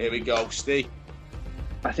 Here we go, Steve.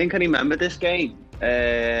 I think I remember this game.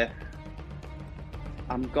 I'm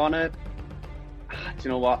gonna... Do you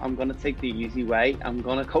know what? I'm gonna take the easy way. I'm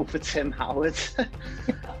gonna go for Tim Howard.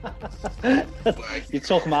 You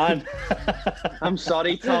took mine. I'm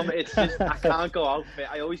sorry, Tom. It's just I can't go out.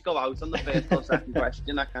 I always go out on the first or second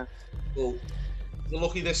question. I can't. Well, you're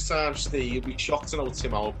lucky this time, Steve. You'll be shocked to know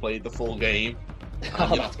Tim Howard played the full game, and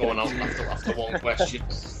you're not going out after one question.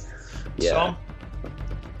 Yeah. Tom?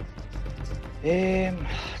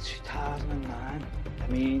 2009. I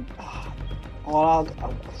mean, I'll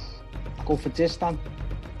go for Distan.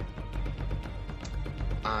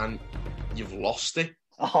 And you've lost it.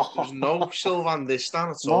 There's no Sylvain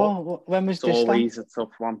Distan at all. No, when was It's Distan? always a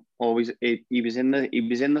tough one. Always, he was in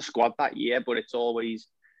the squad that year, but it's always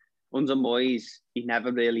under Moyes. He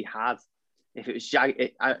never really had. If it was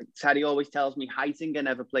Terry always tells me Heitinger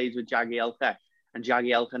never plays with Jagielka, and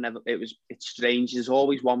Jagielka never. It's strange. There's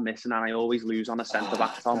always one missing, and I always lose on a centre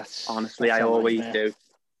back. Tom, honestly, I always do.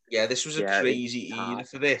 Yeah, this was a crazy era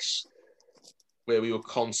for this, where we were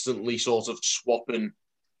constantly sort of swapping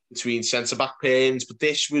between centre-back pairings, but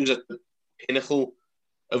this was at the pinnacle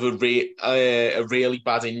of a really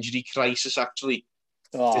bad injury crisis, actually.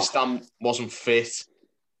 Stam wasn't fit.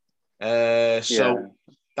 So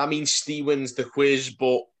that means Steve wins the quiz,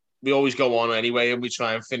 but we always go on anyway and we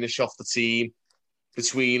try and finish off the team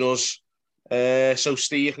between us. So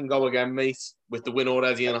Steve can go again, mate, with the win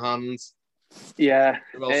already in hand. Yeah.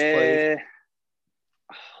 Who else played?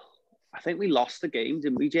 I think we lost the game,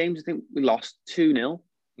 didn't we, James? I think we lost 2-0.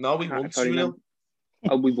 No, we won 2-0.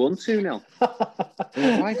 Oh, we won 2-0.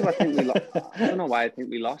 Why do I think we lost? I don't know why I think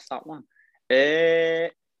we lost that one.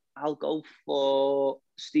 I'll go for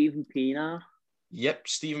Stephen Pienaar. Yep,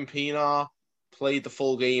 Stephen Pienaar played the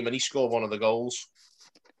full game and he scored one of the goals.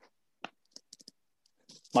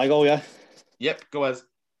 My goal, yeah? Yep, go ahead.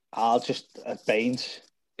 I'll just... Baines.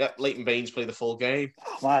 Yep, Leighton Baines played the full game.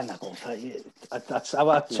 Oh, man, I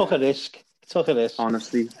took a risk.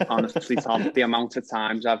 Honestly, Tom, the amount of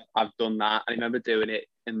times I've done that. I remember doing it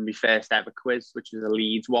in my first ever quiz, which was a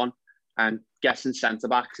Leeds one. And guessing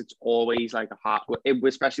centre-backs, it's always like a hard...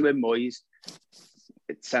 especially with Moyes,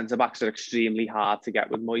 centre-backs are extremely hard to get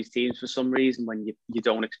with Moyes teams for some reason when you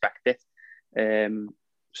don't expect it.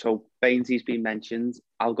 So Bainesy's been mentioned.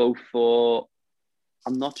 I'll go for...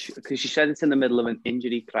 I'm not sure, because you said it's in the middle of an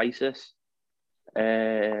injury crisis.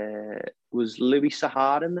 Was Louis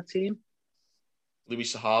Saha in the team?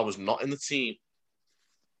 Louis Saha was not in the team.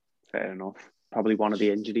 Fair enough. Probably one of the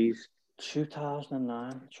injuries.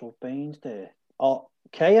 2009, so Baines there. Oh,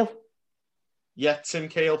 Cahill? Yeah, Tim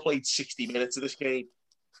Cahill played 60 minutes of this game.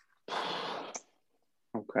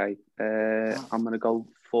 Okay. I'm going to go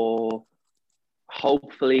for,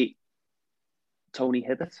 hopefully, Tony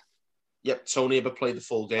Hibbert. Yep, Tony Hibbert played the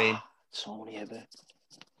full game. Tony Hibbert.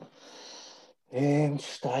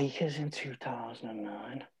 Strikers in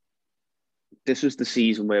 2009. This was the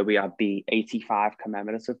season where we had the 85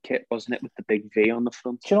 commemorative kit, wasn't it, with the big V on the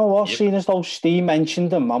front? Do you know what? Yep. Seeing as though Steve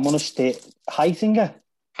mentioned them, I'm going to stay Heitinger.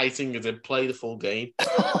 Heitinger did play the full game.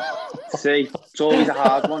 See, it's always a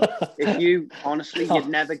hard one. If you, honestly,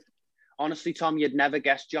 Tom, you'd never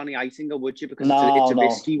guess Johnny Heitinger, would you? Because it's a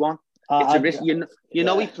risky one. It's a risk. You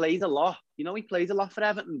know he played a lot. You know he played a lot for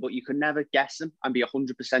Everton, but you could never guess him and be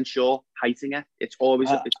 100% sure. Heitinger, it's always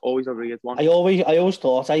a weird one. I always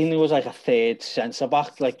thought Heitinger was like a third centre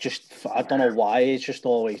back. Like I don't know why it's just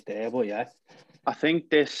always there, but yeah. I think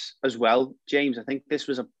this as well, James. I think this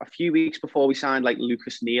was a few weeks before we signed like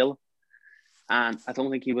Lucas Neal, and I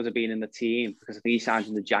don't think he would have been in the team because I think he signed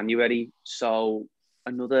in the January. So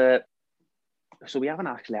we haven't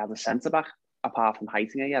actually had a centre back apart from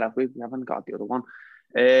Heitinger yet, have we? We haven't got the other one.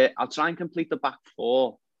 I'll try and complete the back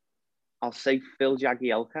four. I'll say Phil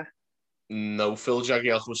Jagielka. No, Phil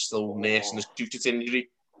Jagielka was still nursing his Dutch injury.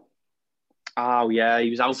 Oh, yeah, he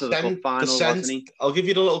was out of the cup final, wasn't he? I'll give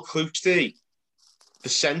you the little clue, Steve. The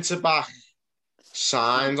centre-back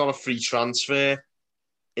signed on a free transfer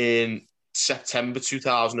in September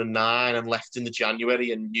 2009 and left in the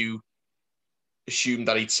January, and you assumed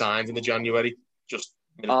that he'd signed in the January. Just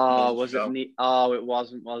was it? It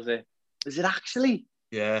wasn't, was it? Was it actually?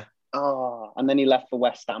 Yeah. Oh, and then he left for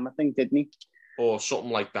West Ham, I think, didn't he? Or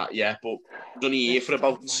something like that, yeah. But he was only here for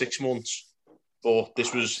about 6 months. But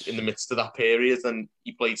this was in the midst of that period, and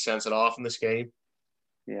he played centre-half in this game.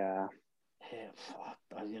 Yeah.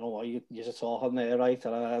 You know what? You're talking there, right?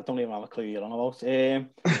 I don't even have a clue you're on about.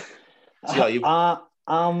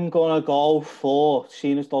 I'm going to go for,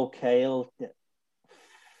 seeing as though Cahill...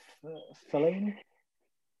 Fellaini?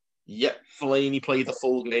 Yep, Fellaini played the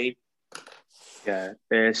full game. Yeah.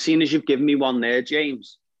 Seeing as you've given me one there,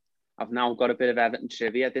 James, I've now got a bit of Everton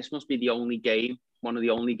trivia. This must be the only game, one of the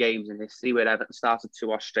only games in history where Everton started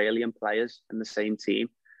 2 Australian players in the same team.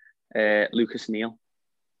 Lucas Neal.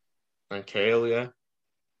 And Cahill, yeah.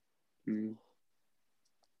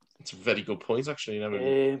 It's a very good point, actually. Never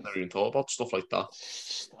even thought about stuff like that.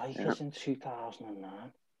 Strikers in 2009.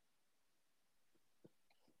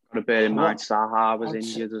 Got to bear in mind, Saha was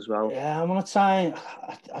injured as well. Yeah, I'm going to try.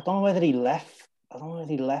 I don't know whether he left.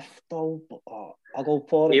 Though. But I'll go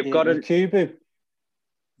for it. You've got Kubu.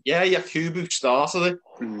 Yeah, Kubu started it.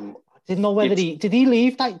 I didn't know whether did he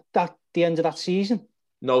leave that the end of that season?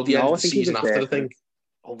 No, the end of the season after, I think.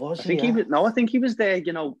 Oh, was he? I think he was there,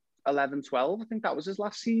 11, 12. I think that was his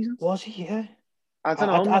last season. Was he? Yeah. I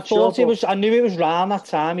don't know. I thought it was. I knew it was round that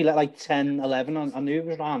time. He let like 10, 11. I knew it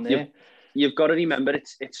was round there. You've got to remember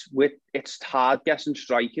it's hard guessing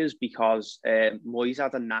strikers because Moyes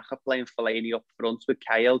had a knack of playing Fellaini up front with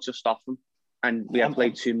Cahill just off him, and we had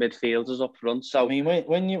played 2 midfielders up front. So I mean,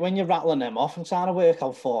 when you're rattling them off and trying to work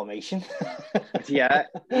out formation, yeah,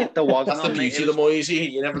 there was. That's the beauty of the Moyes.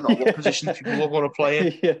 You never know what position people are going to play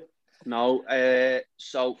in. Yeah. No,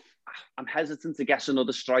 so I'm hesitant to guess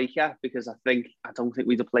another striker because I don't think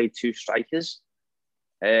we'd have played two strikers.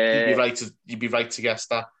 You'd be right to guess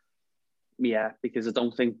that. Yeah, because I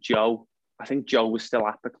don't think Joe. I think Joe was still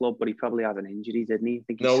at the club, but he probably had an injury, didn't he? I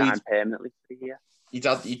think he signed permanently for the year. He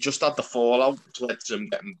just had the fallout, which led to him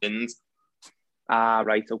getting binned. Ah,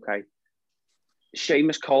 right, okay.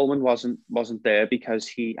 Seamus Coleman wasn't there because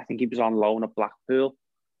I think he was on loan at Blackpool.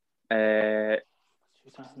 Did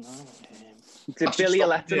Billy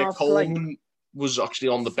Letonov Coleman was actually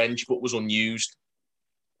on the bench but was unused.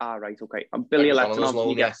 Ah, right, okay. And Billy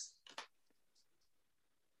Letonov, yes.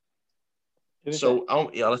 So,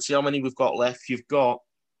 let's see how many we've got left. You've got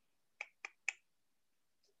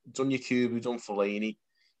done Yakubu, done Fellaini.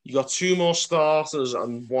 You got two more starters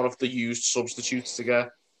and one of the used substitutes to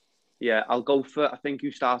get. Yeah, I'll go for, I think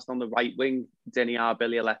you started on the right wing, Billy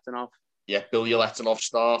Letonov. Yeah, Billy Letonov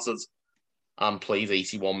started and played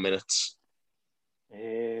 81 minutes.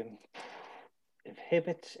 If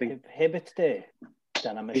Hibbert's there,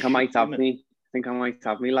 then I think I might have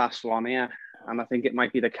me last one here, and I think it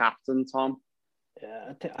might be the captain, Tom.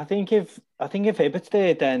 Yeah, I think if Hibbert's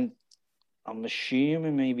there, then I'm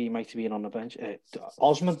assuming maybe he might have been on the bench.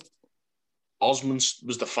 Osman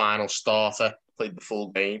was the final starter, played the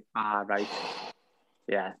full game. Ah, right.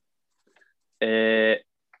 Yeah.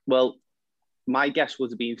 Well, my guess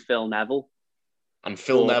would have been Phil Neville. And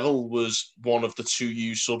Phil Neville was one of the two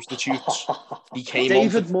used substitutes. He came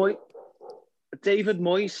David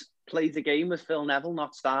Moyes played the game with Phil Neville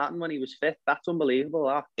not starting when he was fit. That's unbelievable,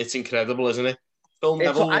 that. It's incredible, isn't it?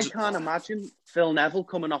 I can't imagine Phil Neville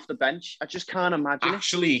coming off the bench. I just can't imagine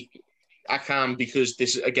it. I can, because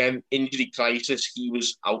this, again, injury crisis. He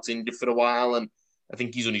was out injured for a while, and I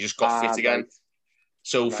think he's only just got fit again. Right.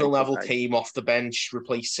 So Phil Neville came off the bench,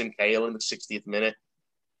 replaced Tim Cahill in the 60th minute.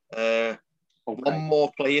 One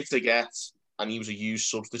more player to get, and he was a used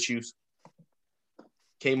substitute.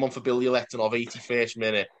 Came on for Billy Letonov 81st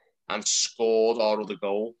minute and scored our other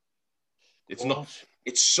goal.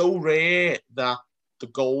 It's so rare that the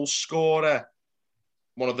goal scorer,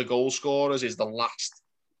 one of the goal scorers, is the last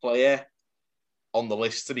player on the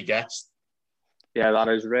list to be guessed. Yeah, that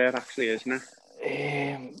is rare, actually, isn't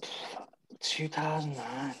it?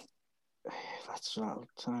 2009. That's that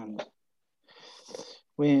time.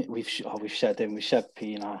 We've said him. We said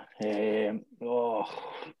Pina. I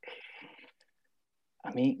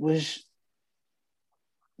mean, was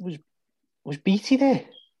Beattie there?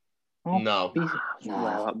 No.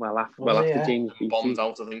 Well, after James Beattie. Bombed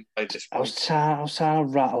out, I think, by this point. I was trying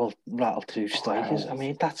to rattle through strikers. I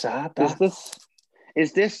mean, that's hard.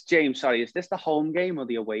 Is this James? Sorry, is this the home game or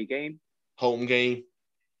the away game? Home game.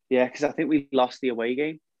 Yeah, because I think we lost the away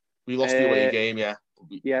game. We lost the away game, yeah.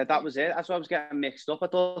 Yeah, that was it. That's why I was getting mixed up. I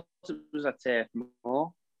thought it was at Turf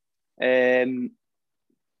Moor. Right.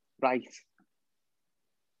 Let's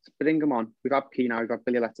bring them on. We've got Pina, we've got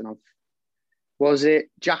Billy Letonov. Was it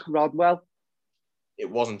Jack Rodwell? It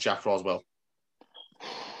wasn't Jack Rodwell.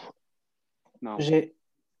 No. Was it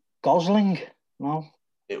Gosling? No.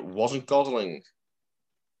 It wasn't Gosling.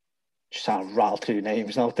 Just trying to rattle through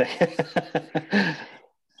names, don't they?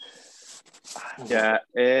 Yeah,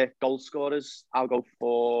 goal scorers. I'll go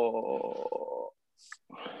for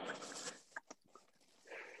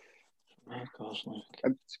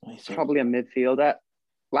probably a midfielder.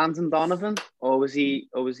 Landon Donovan, or was he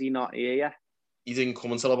not here yet? He didn't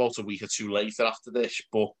come until about a week or two later after this,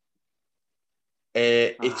 but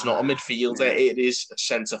it's not a midfielder. It is a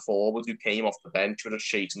centre forward who came off the bench with us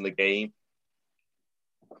chasing the game.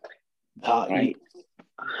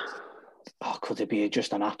 Could it be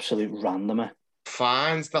just an absolute randomer?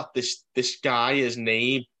 Finds that this guy, his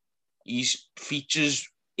name, he features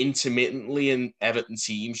intermittently in Everton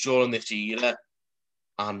teams during this era,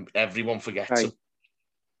 and everyone forgets him.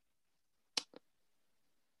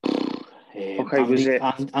 Was it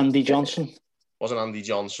Andy Johnson? Wasn't Andy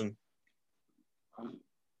Johnson.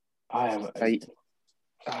 I'm trying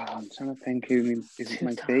to think who it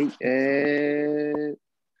might be.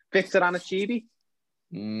 Victor Anichebe?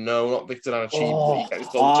 No, not Victor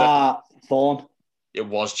Anichebe. Vaughan. It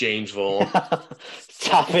was James Vaughan.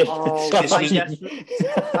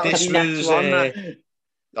 This was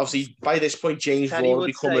obviously by this point James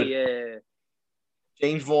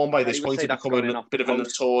Vaughan by this point had become a bit of a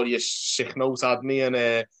notorious sick note, hadn't he? And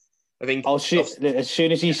I think as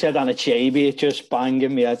soon as he said Anichebe, it just banged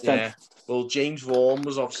in my head. Yeah. Well, James Vaughan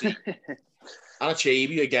was obviously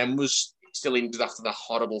Anichebe again was still injured after that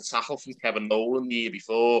horrible tackle from Kevin Nolan the year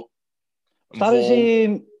before.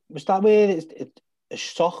 Was that where his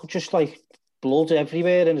sock just like blood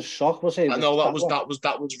everywhere in his sock? Was it? No, that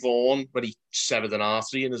was Vaughan, where he severed an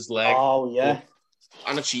artery in his leg. Oh yeah.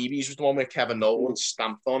 Anachibi's was the one where Kevin Nolan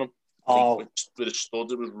stamped on him. Oh, With a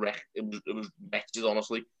stud, it was wretched,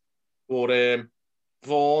 honestly. But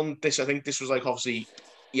Vaughan, I think this was like, obviously,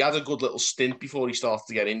 he had a good little stint before he started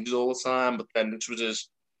to get injured all the time, but then this was his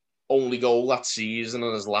only goal that season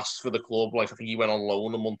and his last for the club. Like, I think he went on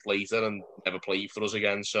loan a month later and never played for us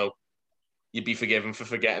again, so you'd be forgiven for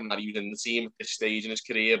forgetting that he was in the team at this stage in his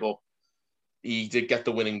career, but he did get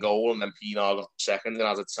the winning goal, and then Pienaar got second and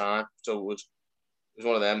added time, so it was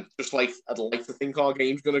one of them. Just like, I'd like to think our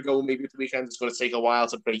game's going to go maybe at the weekend. It's going to take a while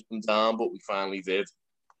to break them down, but we finally did.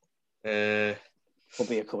 Could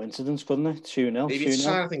be a coincidence, couldn't it? 2-0. Maybe it's a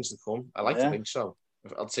sign of things to come. I like to think so.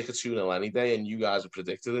 I'll take a 2-0 any day, and you guys have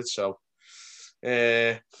predicted it, so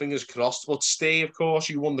fingers crossed. But Steve, of course,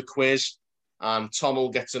 you won the quiz, and Tom will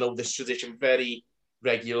get to know this tradition very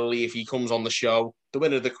regularly if he comes on the show. The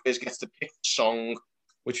winner of the quiz gets to pick the song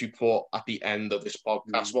which we put at the end of this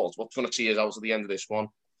podcast. What's going to see us out at the end of this one?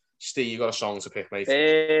 Steve, you got a song to pick, mate?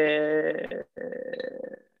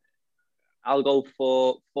 I'll go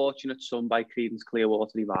for Fortunate Son by Creedence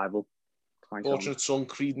Clearwater Revival. Fortunate Son,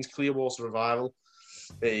 Creedence Clearwater Revival.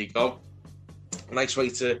 There you go. Nice way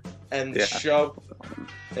to end the show.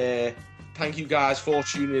 Thank you guys for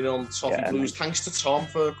tuning in on Toffee Blues. Thanks to Tom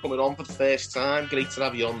for coming on for the first time. Great to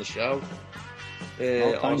have you on the show.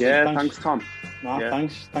 Thanks, Tom.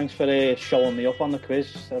 Thanks for showing me up on the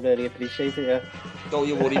quiz. I really appreciate it. Yeah. Don't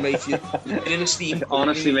you worry, mate. You're in a steam.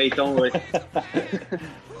 Honestly, mate, don't worry.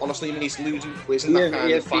 Honestly, mate, losing quiz in that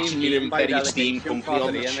kind of fashion. You're in very esteemed company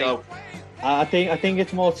on the show. I think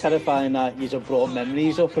it's more terrifying that you've brought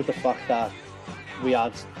memories up with the fact that we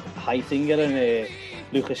had Heitinger and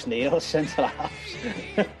Lucas Neal centre halves.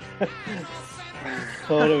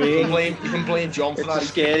 You can blame John for that. It's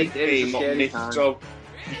a scary time. So,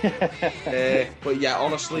 but yeah,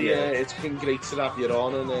 honestly, it's been great to have you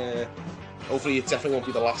on, and hopefully it definitely won't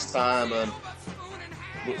be the last time. And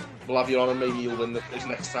we'll have you on, and maybe you'll win the quiz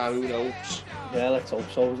next time. Who knows? Yeah, let's hope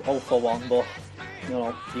so. 0-1, but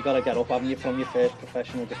you got to get up, haven't you, from your first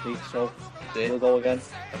professional defeat? So we'll go again.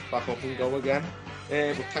 Back up and go again.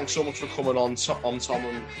 But thanks so much for coming on, Tom,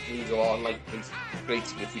 and means a lot. And it's great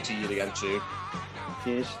if we see you again too.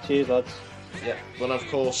 Cheers, lads. Yeah, well, of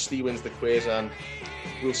course, Steve wins the quiz, and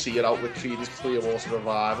we'll see you out with Creedence Clearwater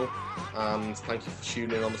Revival. And thank you for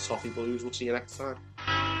tuning in on the Toffee Blues. We'll see you next time.